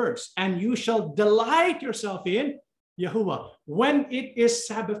own words. And you shall delight yourself in Yahuwah. When it is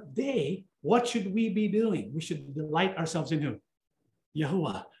Sabbath day, what should we be doing? We should delight ourselves in who?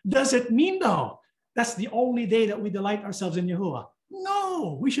 Yahuwah. Does it mean, though, that's the only day that we delight ourselves in Yahuwah?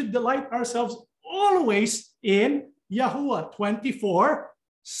 No, we should delight ourselves always in Yahuwah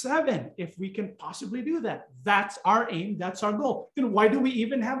 24/7, if we can possibly do that. That's our aim, that's our goal. Then why do we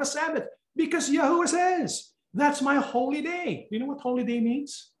even have a Sabbath? Because Yahuwah says, that's my holy day. You know what holy day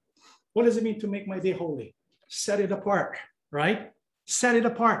means? What does it mean to make my day holy? Set it apart, right? Set it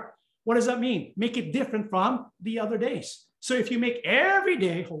apart. What does that mean? Make it different from the other days. So if you make every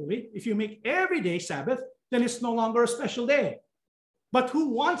day holy, if you make every day Sabbath, then it's no longer a special day. But who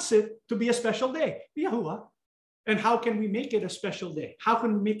wants it to be a special day? Yahuwah. And how can we make it a special day? How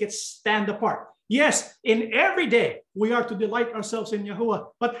can we make it stand apart? Yes, in every day, we are to delight ourselves in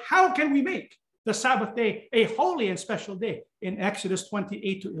Yahuwah. But how can we make the Sabbath day a holy and special day? In Exodus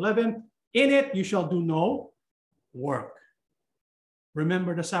 28-11, in it you shall do no work.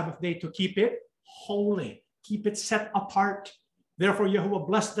 Remember the Sabbath day to keep it holy, keep it set apart. Therefore, Yahuwah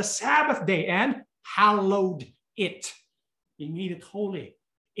blessed the Sabbath day and hallowed it. He made it holy.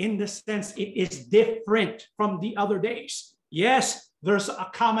 In the sense it is different from the other days. Yes, there's a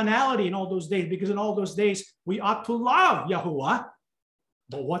commonality in all those days, because in all those days we ought to love Yahuwah.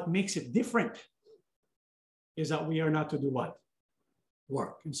 But what makes it different is that we are not to do what?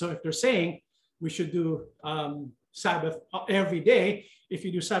 Work. And so if they're saying we should do Sabbath every day, if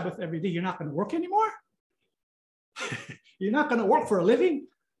you do Sabbath every day, you're not going to work anymore? You're not going to work for a living?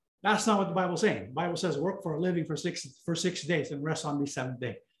 That's not what the Bible is saying. The Bible says work for a living for six days and rest on the seventh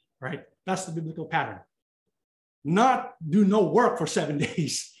day, right? That's the biblical pattern. Not do no work for 7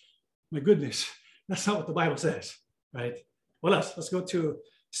 days. My goodness, that's not what the Bible says, right? Well, let's go to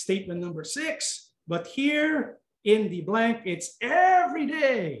statement number 6. But here in the blank, it's every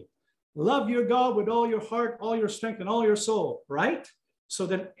day. Love your God with all your heart, all your strength, and all your soul, right? So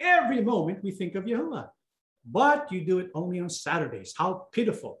then every moment we think of Yahuwah. But you do it only on Saturdays. How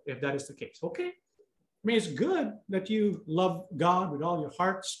pitiful if that is the case. Okay. I mean, it's good that you love God with all your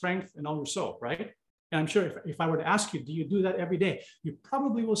heart, strength, and all your soul, right? And I'm sure if I were to ask you, do you do that every day? You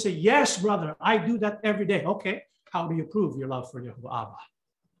probably will say, yes, brother, I do that every day. Okay. How do you prove your love for Yahuwah Abba?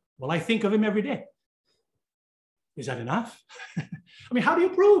 Well, I think of him every day. Is that enough? I mean, how do you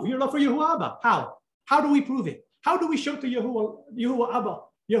prove your love for Yahuwah Abba? How? How do we prove it? How do we show to Yahuwah Abba,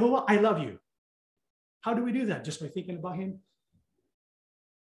 Yahuwah, I love you? How do we do that? Just by thinking about him?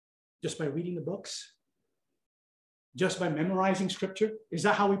 Just by reading the books? Just by memorizing scripture? Is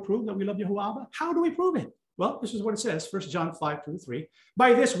that how we prove that we love Yahuwah Abba? How do we prove it? Well, this is what it says, 1 John 5:2-3.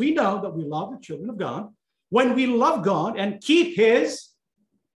 By this we know that we love the children of God, when we love God and keep his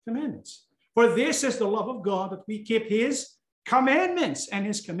commandments. For this is the love of God, that we keep his commandments, and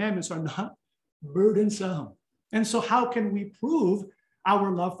his commandments are not burdensome. And so how can we prove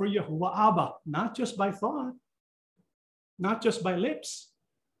our love for Yahuwah Abba? Not just by thought, not just by lips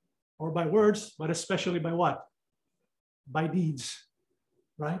or by words, but especially by what? By deeds,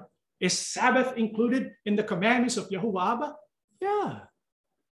 right? Is Sabbath included in the commandments of Yahuwah Abba? Yeah.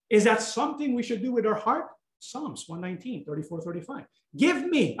 Is that something we should do with our heart? Psalms 119, 34-35. Give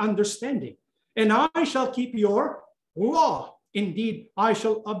me understanding, and I shall keep your law. Indeed, I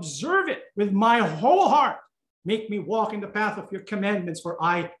shall observe it with my whole heart. Make me walk in the path of your commandments, for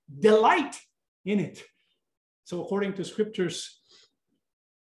I delight in it. So according to scriptures,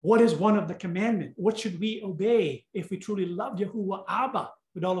 what is one of the commandments? What should we obey if we truly love Yahuwah Abba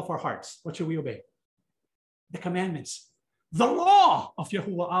with all of our hearts? What should we obey? The commandments. The law of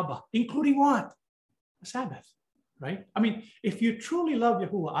Yahuwah Abba, including what? The Sabbath, right? I mean, if you truly love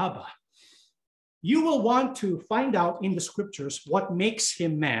Yahuwah Abba, you will want to find out in the scriptures what makes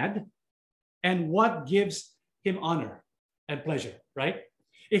him mad and what gives him honor and pleasure, right?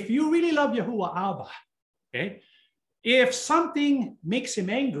 If you really love Yahuwah Abba, okay, if something makes him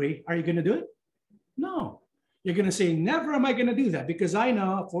angry, are you going to do it? No. You're going to say, never am I going to do that, because I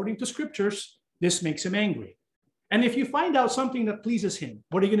know, according to scriptures, this makes him angry. And if you find out something that pleases him,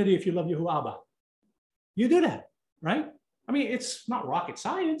 what are you going to do if you love Yahuwah Abba? You do that, right? I mean, it's not rocket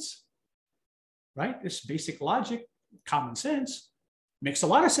science, right? It's basic logic, common sense. Makes a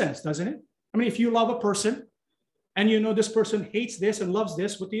lot of sense, doesn't it? I mean, if you love a person and you know this person hates this and loves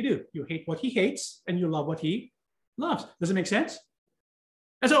this, what do? You hate what he hates and you love what he loves. Does it make sense?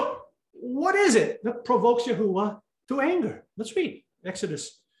 And so what is it that provokes Yahuwah to anger? Let's read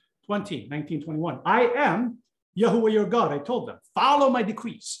Exodus 20, 19, 21. I am Yahuwah your God, I told them, follow my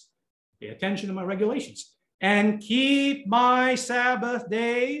decrees, pay attention to my regulations, and keep my Sabbath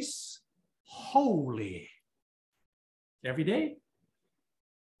days holy. Every day,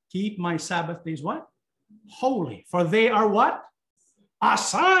 keep my Sabbath days what? Holy. For they are what? A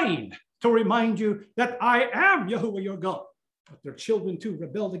sign to remind you that I am Yahuwah your God. But their children too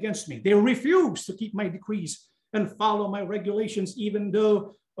rebelled against me. They refused to keep my decrees and follow my regulations, even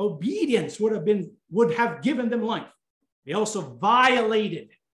though obedience would have given them life. They also violated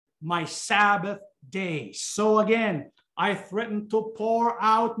my Sabbath days. So again, I threatened to pour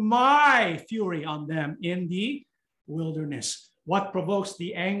out my fury on them in the wilderness. What provokes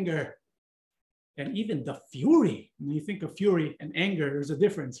the anger and even the fury? When you think of fury and anger, there's a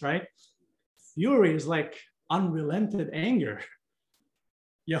difference, right? Fury is like unrelented anger.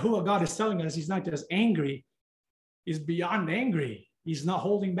 Yahuwah God is telling us he's not just angry, he's beyond angry. He's not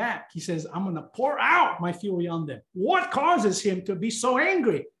holding back. He says, I'm going to pour out my fury on them. What causes him to be so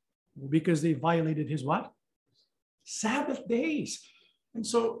angry? Because they violated his what? Sabbath days. And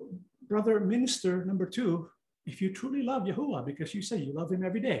so, brother minister number 2, if you truly love Yahuwah, because you say you love him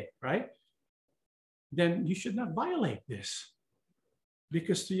every day, right? Then you should not violate this.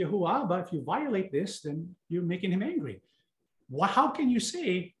 Because to Yahuwah Abba, if you violate this, then you're making him angry. How can you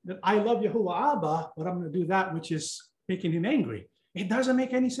say that I love Yahuwah Abba, but I'm going to do that which is making him angry? It doesn't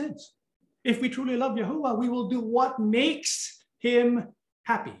make any sense. If we truly love Yahuwah, we will do what makes him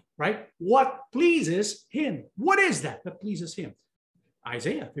happy, right? What pleases him. What is that pleases him?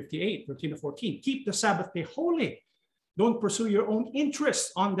 Isaiah 58, 13-14. Keep the Sabbath day holy. Don't pursue your own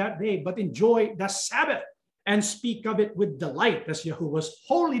interests on that day, but enjoy the Sabbath and speak of it with delight as Yahuwah's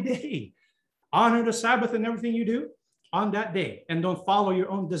holy day. Honor the Sabbath in everything you do on that day, and don't follow your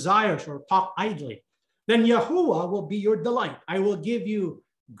own desires or talk idly. Then Yahuwah will be your delight. I will give you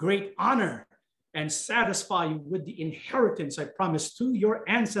great honor and satisfy you with the inheritance I promised to your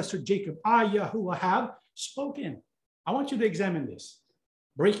ancestor Jacob. I, Yahuwah, have spoken. I want you to examine this.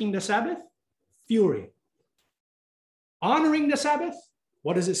 Breaking the Sabbath, fury. Honoring the Sabbath,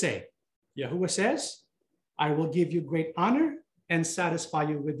 what does it say? Yahuwah says, I will give you great honor and satisfy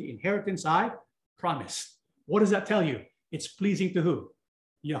you with the inheritance I promised. What does that tell you? It's pleasing to who?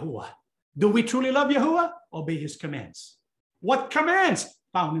 Yahuwah. Do we truly love Yahuwah? Obey his commands. What commands?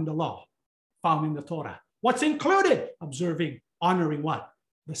 Found in the law, found in the Torah. What's included? Observing, honoring what?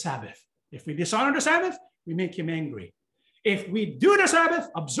 The Sabbath. If we dishonor the Sabbath, we make him angry. If we do the Sabbath,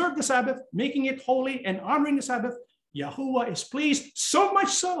 observe the Sabbath, making it holy and honoring the Sabbath, Yahuwah is pleased, so much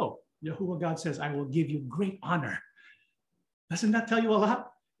so. Yahuwah God says, I will give you great honor. Doesn't that tell you a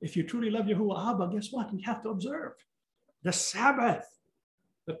lot? If you truly love Yahuwah Abba, guess what? You have to observe the Sabbath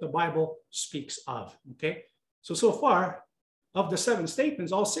that the Bible speaks of, okay? So far, of the 7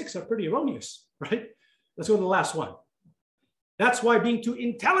 statements, all 6 are pretty erroneous, right? Let's go to the last one. That's why being too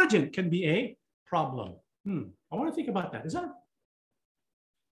intelligent can be a problem. I want to think about that. Is that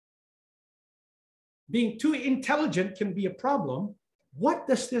being too intelligent can be a problem? What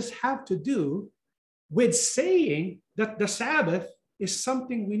does this have to do with saying that the Sabbath is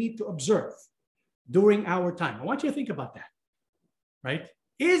something we need to observe during our time? I want you to think about that, right?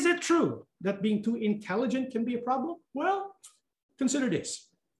 Is it true that being too intelligent can be a problem? Well, consider this.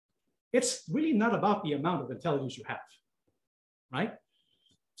 It's really not about the amount of intelligence you have, right?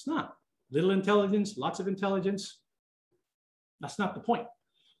 It's not. Little intelligence, lots of intelligence. That's not the point.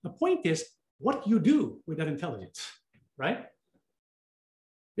 The point is what you do with that intelligence, right?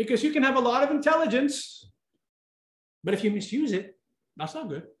 Because you can have a lot of intelligence, but if you misuse it, that's not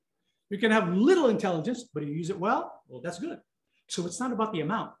good. You can have little intelligence, but if you use it well, that's good. So it's not about the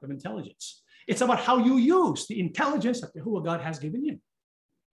amount of intelligence. It's about how you use the intelligence that Yahuwah God has given you.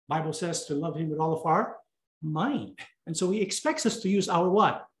 Bible says to love him with all of our mind. And so he expects us to use our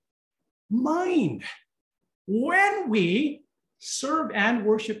what? Mind. When we serve and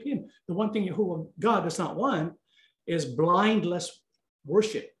worship him. The one thing Yahuwah God does not want is blindless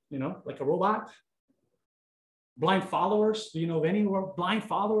worship, like a robot. Blind followers. Do you know of any more blind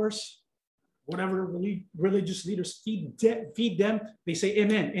followers? Whatever religious leaders feed them, they say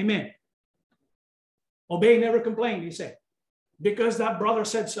amen, amen. Obey, never complain, they say. Because that brother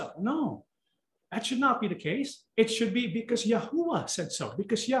said so. No, that should not be the case. It should be because Yahuwah said so,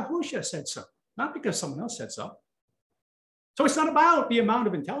 because Yahusha said so, not because someone else said so. So it's not about the amount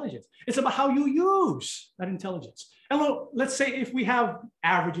of intelligence. It's about how you use that intelligence. And let's say if we have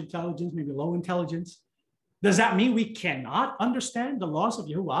average intelligence, maybe low intelligence, does that mean we cannot understand the laws of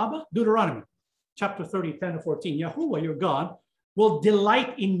Yahuwah Abba? Deuteronomy chapter 30, 10-14. Yahuwah, your God, will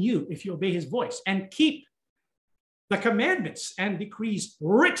delight in you if you obey his voice and keep the commandments and decrees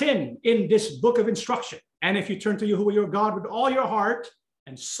written in this book of instruction. And if you turn to Yahuwah your God with all your heart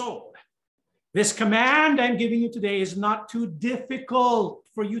and soul, this command I'm giving you today is not too difficult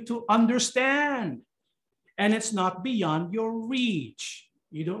for you to understand. And it's not beyond your reach.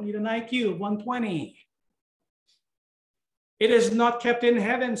 You don't need an IQ of 120. It is not kept in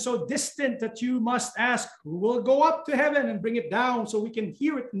heaven so distant that you must ask, who will go up to heaven and bring it down so we can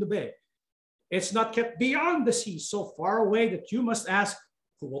hear it in the bay? It's not kept beyond the sea so far away that you must ask,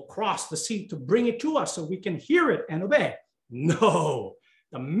 who will cross the sea to bring it to us so we can hear it and obey? No,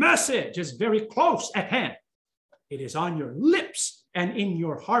 the message is very close at hand. It is on your lips and in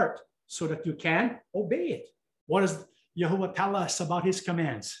your heart so that you can obey it. What does Yahuwah tell us about his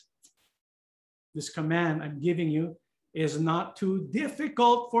commands? This command I'm giving you is not too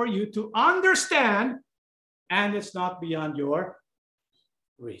difficult for you to understand, and it's not beyond your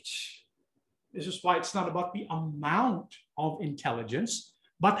reach. This is why it's not about the amount of intelligence,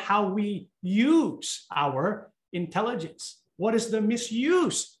 but how we use our intelligence. What is the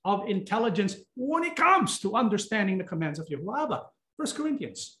misuse of intelligence when it comes to understanding the commands of Yahuwah? 1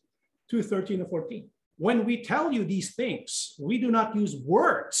 Corinthians 2:13-14. When we tell you these things, we do not use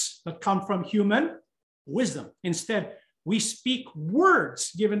words that come from human wisdom. Instead, we speak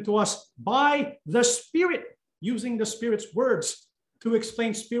words given to us by the Spirit, using the Spirit's words to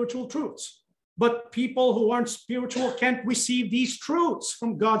explain spiritual truths. But people who aren't spiritual can't receive these truths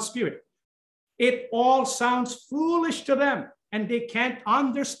from God's Spirit. It all sounds foolish to them, and they can't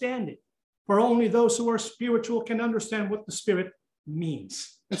understand it. For only those who are spiritual can understand what the Spirit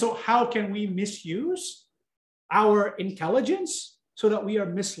means. And so how can we misuse our intelligence so that we are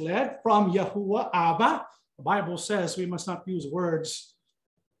misled from Yahuwah Abba? The Bible says we must not use words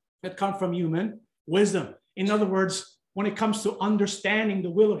that come from human wisdom. In other words, when it comes to understanding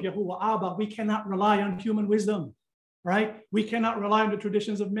the will of Yahuwah Abba, we cannot rely on human wisdom, right? We cannot rely on the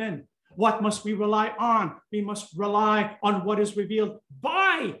traditions of men. What must we rely on? We must rely on what is revealed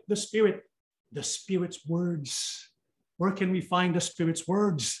by the Spirit's words. Where can we find the Spirit's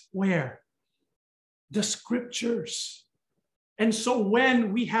words? Where? The Scriptures. And so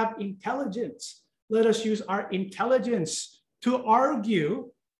when we have intelligence, let us use our intelligence to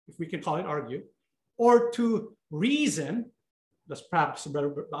argue, if we can call it argue, or to reason. That's perhaps a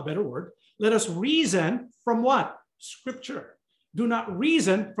better word. Let us reason from what? Scripture. Do not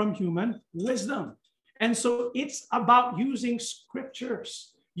reason from human wisdom. And so it's about using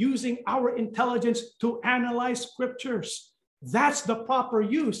Scriptures, using our intelligence to analyze Scriptures. That's the proper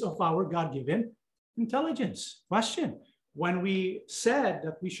use of our God-given intelligence. Question: when we said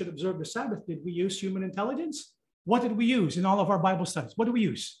that we should observe the Sabbath, did we use human intelligence? What did we use in all of our Bible studies? What did we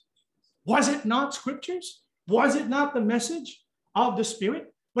use? Was it not Scriptures? Was it not the message of the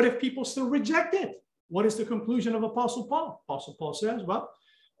Spirit? But if people still reject it, what is the conclusion of Apostle Paul? Apostle Paul says, well,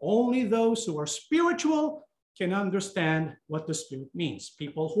 only those who are spiritual can understand what the Spirit means.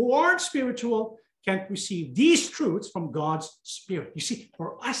 People who aren't spiritual can't receive these truths from God's Spirit. You see,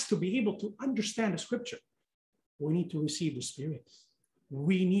 for us to be able to understand the Scripture, we need to receive the Spirit.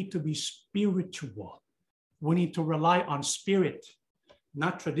 We need to be spiritual. We need to rely on Spirit,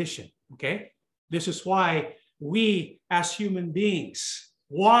 not tradition, okay? This is why we as human beings,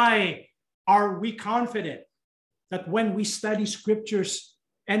 why are we confident that when we study Scriptures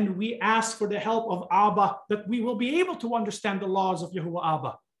and we ask for the help of Abba, that we will be able to understand the laws of Yahuwah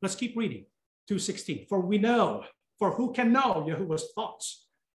Abba? Let's keep reading. 2:16. For we know, for who can know Yahuwah's thoughts?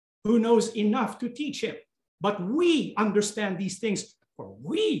 Who knows enough to teach him? But we understand these things, for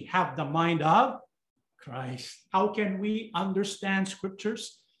we have the mind of Christ. How can we understand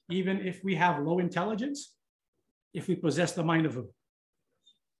Scriptures even if we have low intelligence? If we possess the mind of who?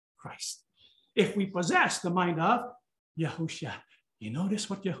 Christ. If we possess the mind of Yahushua. You notice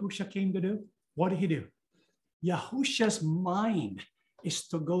what Yahushua came to do? What did he do? Yahushua's mind is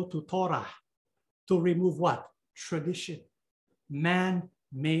to go to Torah, to remove what? Tradition.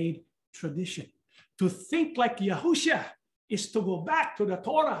 Man-made tradition. To think like Yahushua is to go back to the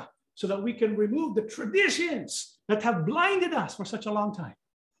Torah so that we can remove the traditions that have blinded us for such a long time.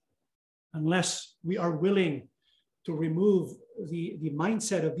 Unless we are willing to remove the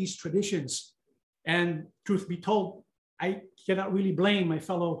mindset of these traditions. And truth be told, I cannot really blame my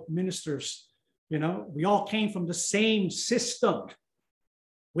fellow ministers. You know, we all came from the same system,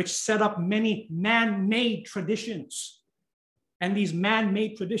 which set up many man-made traditions. And these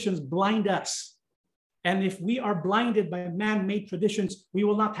man-made traditions blind us. And if we are blinded by man-made traditions, we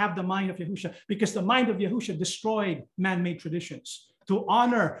will not have the mind of Yahushua, because the mind of Yahushua destroyed man-made traditions to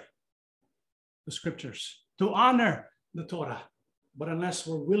honor the Scriptures, to honor the Torah. But unless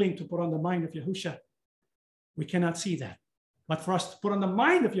we're willing to put on the mind of Yahushua, we cannot see that. But for us to put on the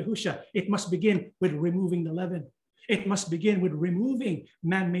mind of Yahusha, it must begin with removing the leaven. It must begin with removing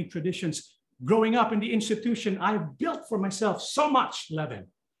man-made traditions. Growing up in the institution, I've built for myself so much leaven.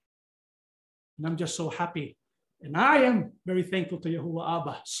 And I'm just so happy. And I am very thankful to Yahuwah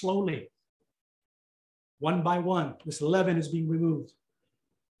Abba. Slowly, one by one, this leaven is being removed.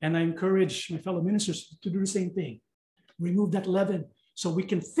 And I encourage my fellow ministers to do the same thing. Remove that leaven so we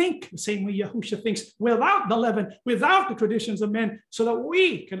can think the same way Yahusha thinks, without the leaven, without the traditions of men, so that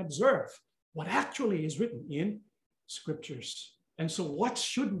we can observe what actually is written in scriptures. And so what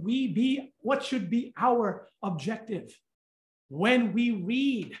should be our objective when we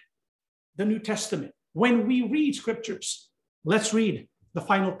read the New Testament, when we read scriptures? Let's read the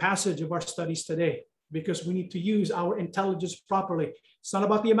final passage of our studies today, because we need to use our intelligence properly. It's not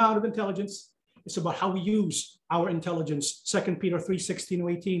about the amount of intelligence. It's about how we use our intelligence. 2 Peter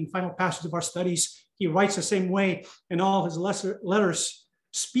 3:16-18, final passage of our studies. He writes the same way in all his letters,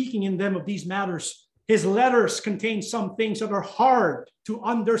 speaking in them of these matters. His letters contain some things that are hard to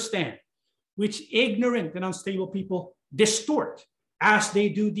understand, which ignorant and unstable people distort, as they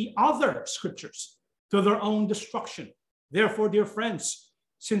do the other scriptures, to their own destruction. Therefore, dear friends,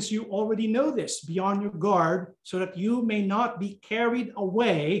 since you already know this, be on your guard, so that you may not be carried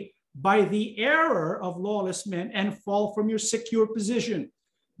away by the error of lawless men and fall from your secure position,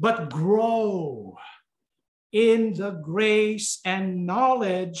 but grow in the grace and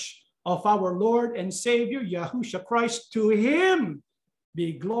knowledge of our Lord and Savior, Yahusha Christ. To him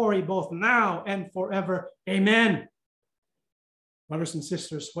be glory both now and forever. Amen. Brothers and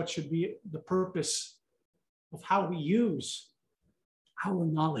sisters, what should be the purpose of how we use our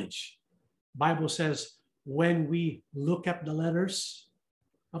knowledge? Bible says, when we look at the letters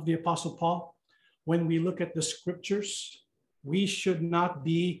of the Apostle Paul, when we look at the scriptures, we should not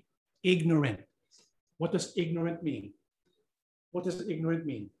be ignorant. What does ignorant mean? What does ignorant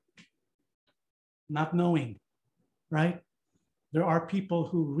mean? Not knowing, right? There are people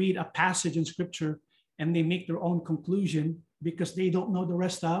who read a passage in scripture and they make their own conclusion because they don't know the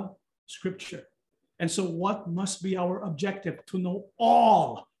rest of scripture. And so what must be our objective? To know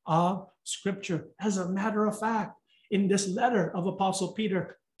all of scripture. As a matter of fact, in this letter of Apostle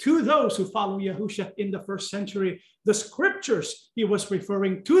Peter to those who follow Yahusha in the first century, the scriptures he was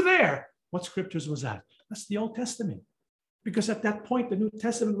referring to there, what scriptures was that? That's the Old Testament. Because at that point, the New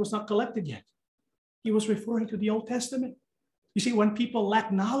Testament was not collected yet. He was referring to the Old Testament. You see, when people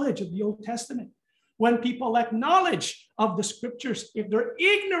lack knowledge of the Old Testament, when people lack knowledge of the scriptures, if they're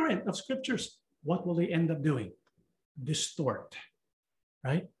ignorant of scriptures, what will they end up doing? Distort,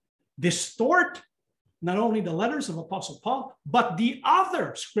 right? Distort not only the letters of Apostle Paul, but the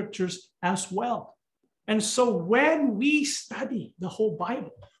other scriptures as well. And so when we study the whole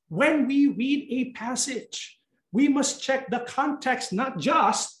Bible, when we read a passage, we must check the context, not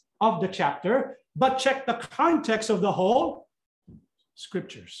just of the chapter, but check the context of the whole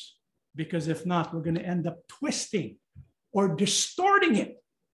scriptures. Because if not, we're going to end up twisting or distorting it.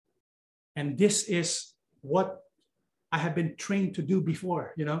 And this is what I have been trained to do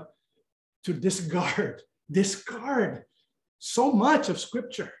before, to discard so much of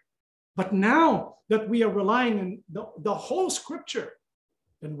scripture. But now that we are relying on the whole scripture,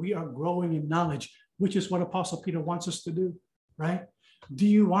 then we are growing in knowledge, which is what Apostle Peter wants us to do, right? Do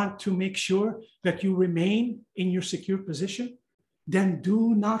you want to make sure that you remain in your secure position? Then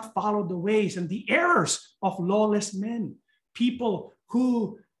do not follow the ways and the errors of lawless men, people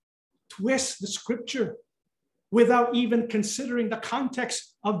who twist the scripture without even considering the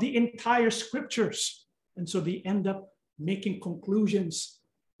context of the entire scriptures. And so they end up making conclusions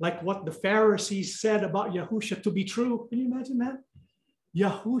like what the Pharisees said about Yahusha to be true. Can you imagine that?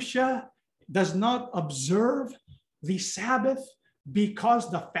 Yahusha does not observe the Sabbath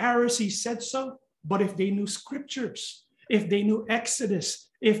because the Pharisees said so, but if they knew scriptures, if they knew Exodus,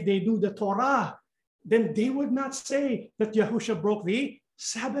 if they knew the Torah, then they would not say that Yahusha broke the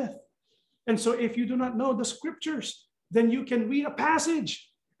Sabbath. And so if you do not know the scriptures, then you can read a passage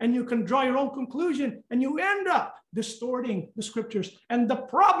and you can draw your own conclusion and you end up distorting the scriptures. And the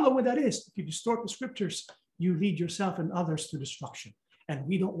problem with that is, if you distort the scriptures, you lead yourself and others to destruction. And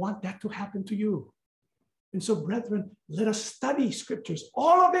we don't want that to happen to you. And so, brethren, let us study scriptures,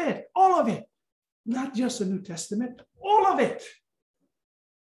 all of it, not just the New Testament, all of it.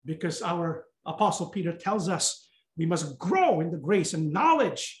 Because our Apostle Peter tells us we must grow in the grace and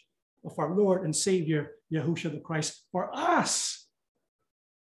knowledge of our Lord and Savior, Yahushua the Christ, for us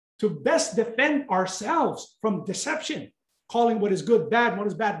to best defend ourselves from deception, calling what is good bad, what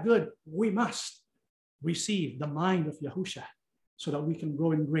is bad good. We must receive the mind of Yahusha so that we can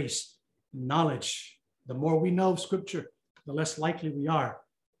grow in grace and knowledge. The more we know Scripture, the less likely we are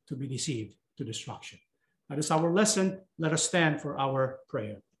to be deceived to destruction. That is our lesson. Let us stand for our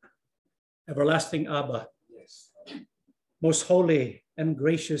prayer. Everlasting Abba, Yes. most holy and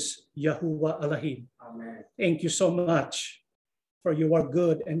gracious Yahuwah Elohim. Amen. Thank you so much, for you are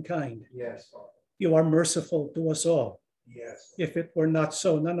good and kind. Yes, Father. You are merciful to us all. Yes. If it were not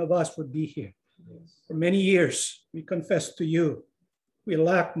so, none of us would be here. Yes. For many years, we confessed to you, we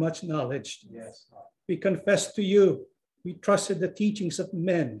lack much knowledge. Yes, Father. We confessed to you, we trusted the teachings of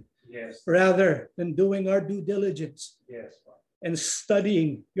men Yes. rather than doing our due diligence Yes, Father. and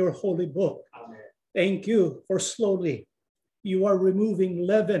studying your holy book. Amen. Thank you for slowly you are removing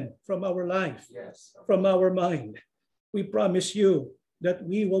leaven from our life, Yes. from our mind. We promise you that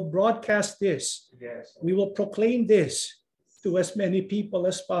we will broadcast this. Yes. We will proclaim this to as many people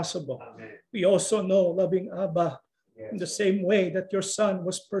as possible. Amen. We also know, loving Abba, in the Yes. same way that your son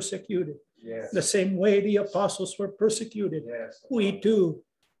was persecuted, Yes. the same way the apostles were persecuted, Yes. we too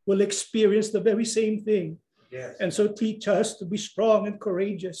will experience the very same thing. Yes. And so teach us to be strong and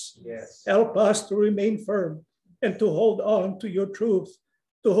courageous. Yes. Help us to remain firm and to hold on to your truth,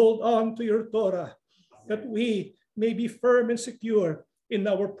 to hold on to your Torah, that we may be firm and secure in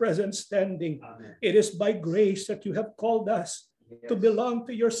our present standing. Amen. It is by grace that you have called us to Yes. belong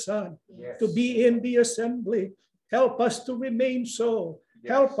to your Son, Yes. to be in the assembly. Help us to remain so.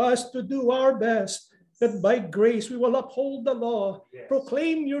 Yes. Help us to do our best, that by grace we will uphold the law, Yes.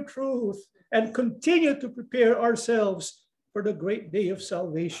 proclaim your truth, and continue to prepare ourselves for the great day of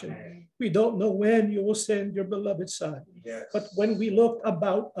salvation. Amen. We don't know when you will send your beloved Son, Yes. but when we look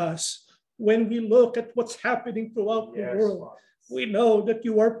about us, when we look at what's happening throughout the Yes, world, Father. we know that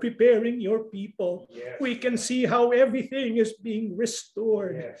you are preparing your people. Yes. We can see how everything is being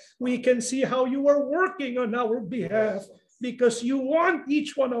restored. Yes. We can see how you are working on our behalf, Yes. because you want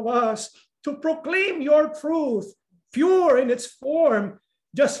each one of us to proclaim your truth, pure in its form,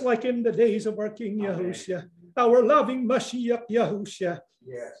 just like in the days of our King Amen. Yahushua, our loving Mashiach Yahushua.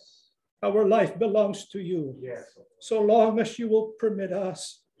 Yes. Our life belongs to you. Yes. So long as you will permit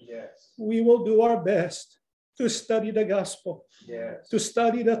us, Yes. we will do our best to study the gospel, Yes. to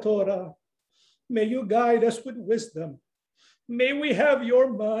study the Torah. May you guide us with wisdom. May we have your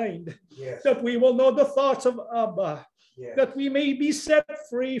mind, Yes. that we will know the thoughts of Abba, Yes. that we may be set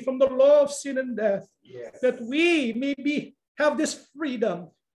free from the law of sin and death, Yes. that we may have this freedom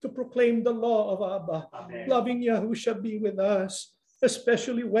to proclaim the law of Abba. Amen. Loving Yahusha, be with us,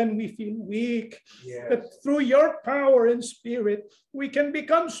 especially when we feel weak, Yes. that through your power and spirit, we can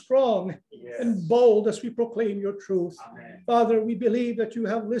become strong Yes. and bold as we proclaim your truth. Amen. Father, we believe that you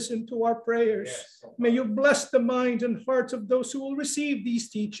have listened to our prayers. Yes. May you bless the minds and hearts of those who will receive these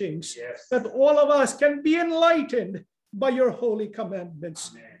teachings, Yes. that all of us can be enlightened by your holy commandments.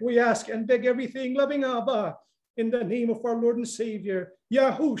 Amen. We ask and beg everything, loving Abba, in the name of our Lord and Savior,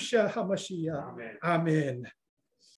 Yahushua HaMashiach. Amen. Amen.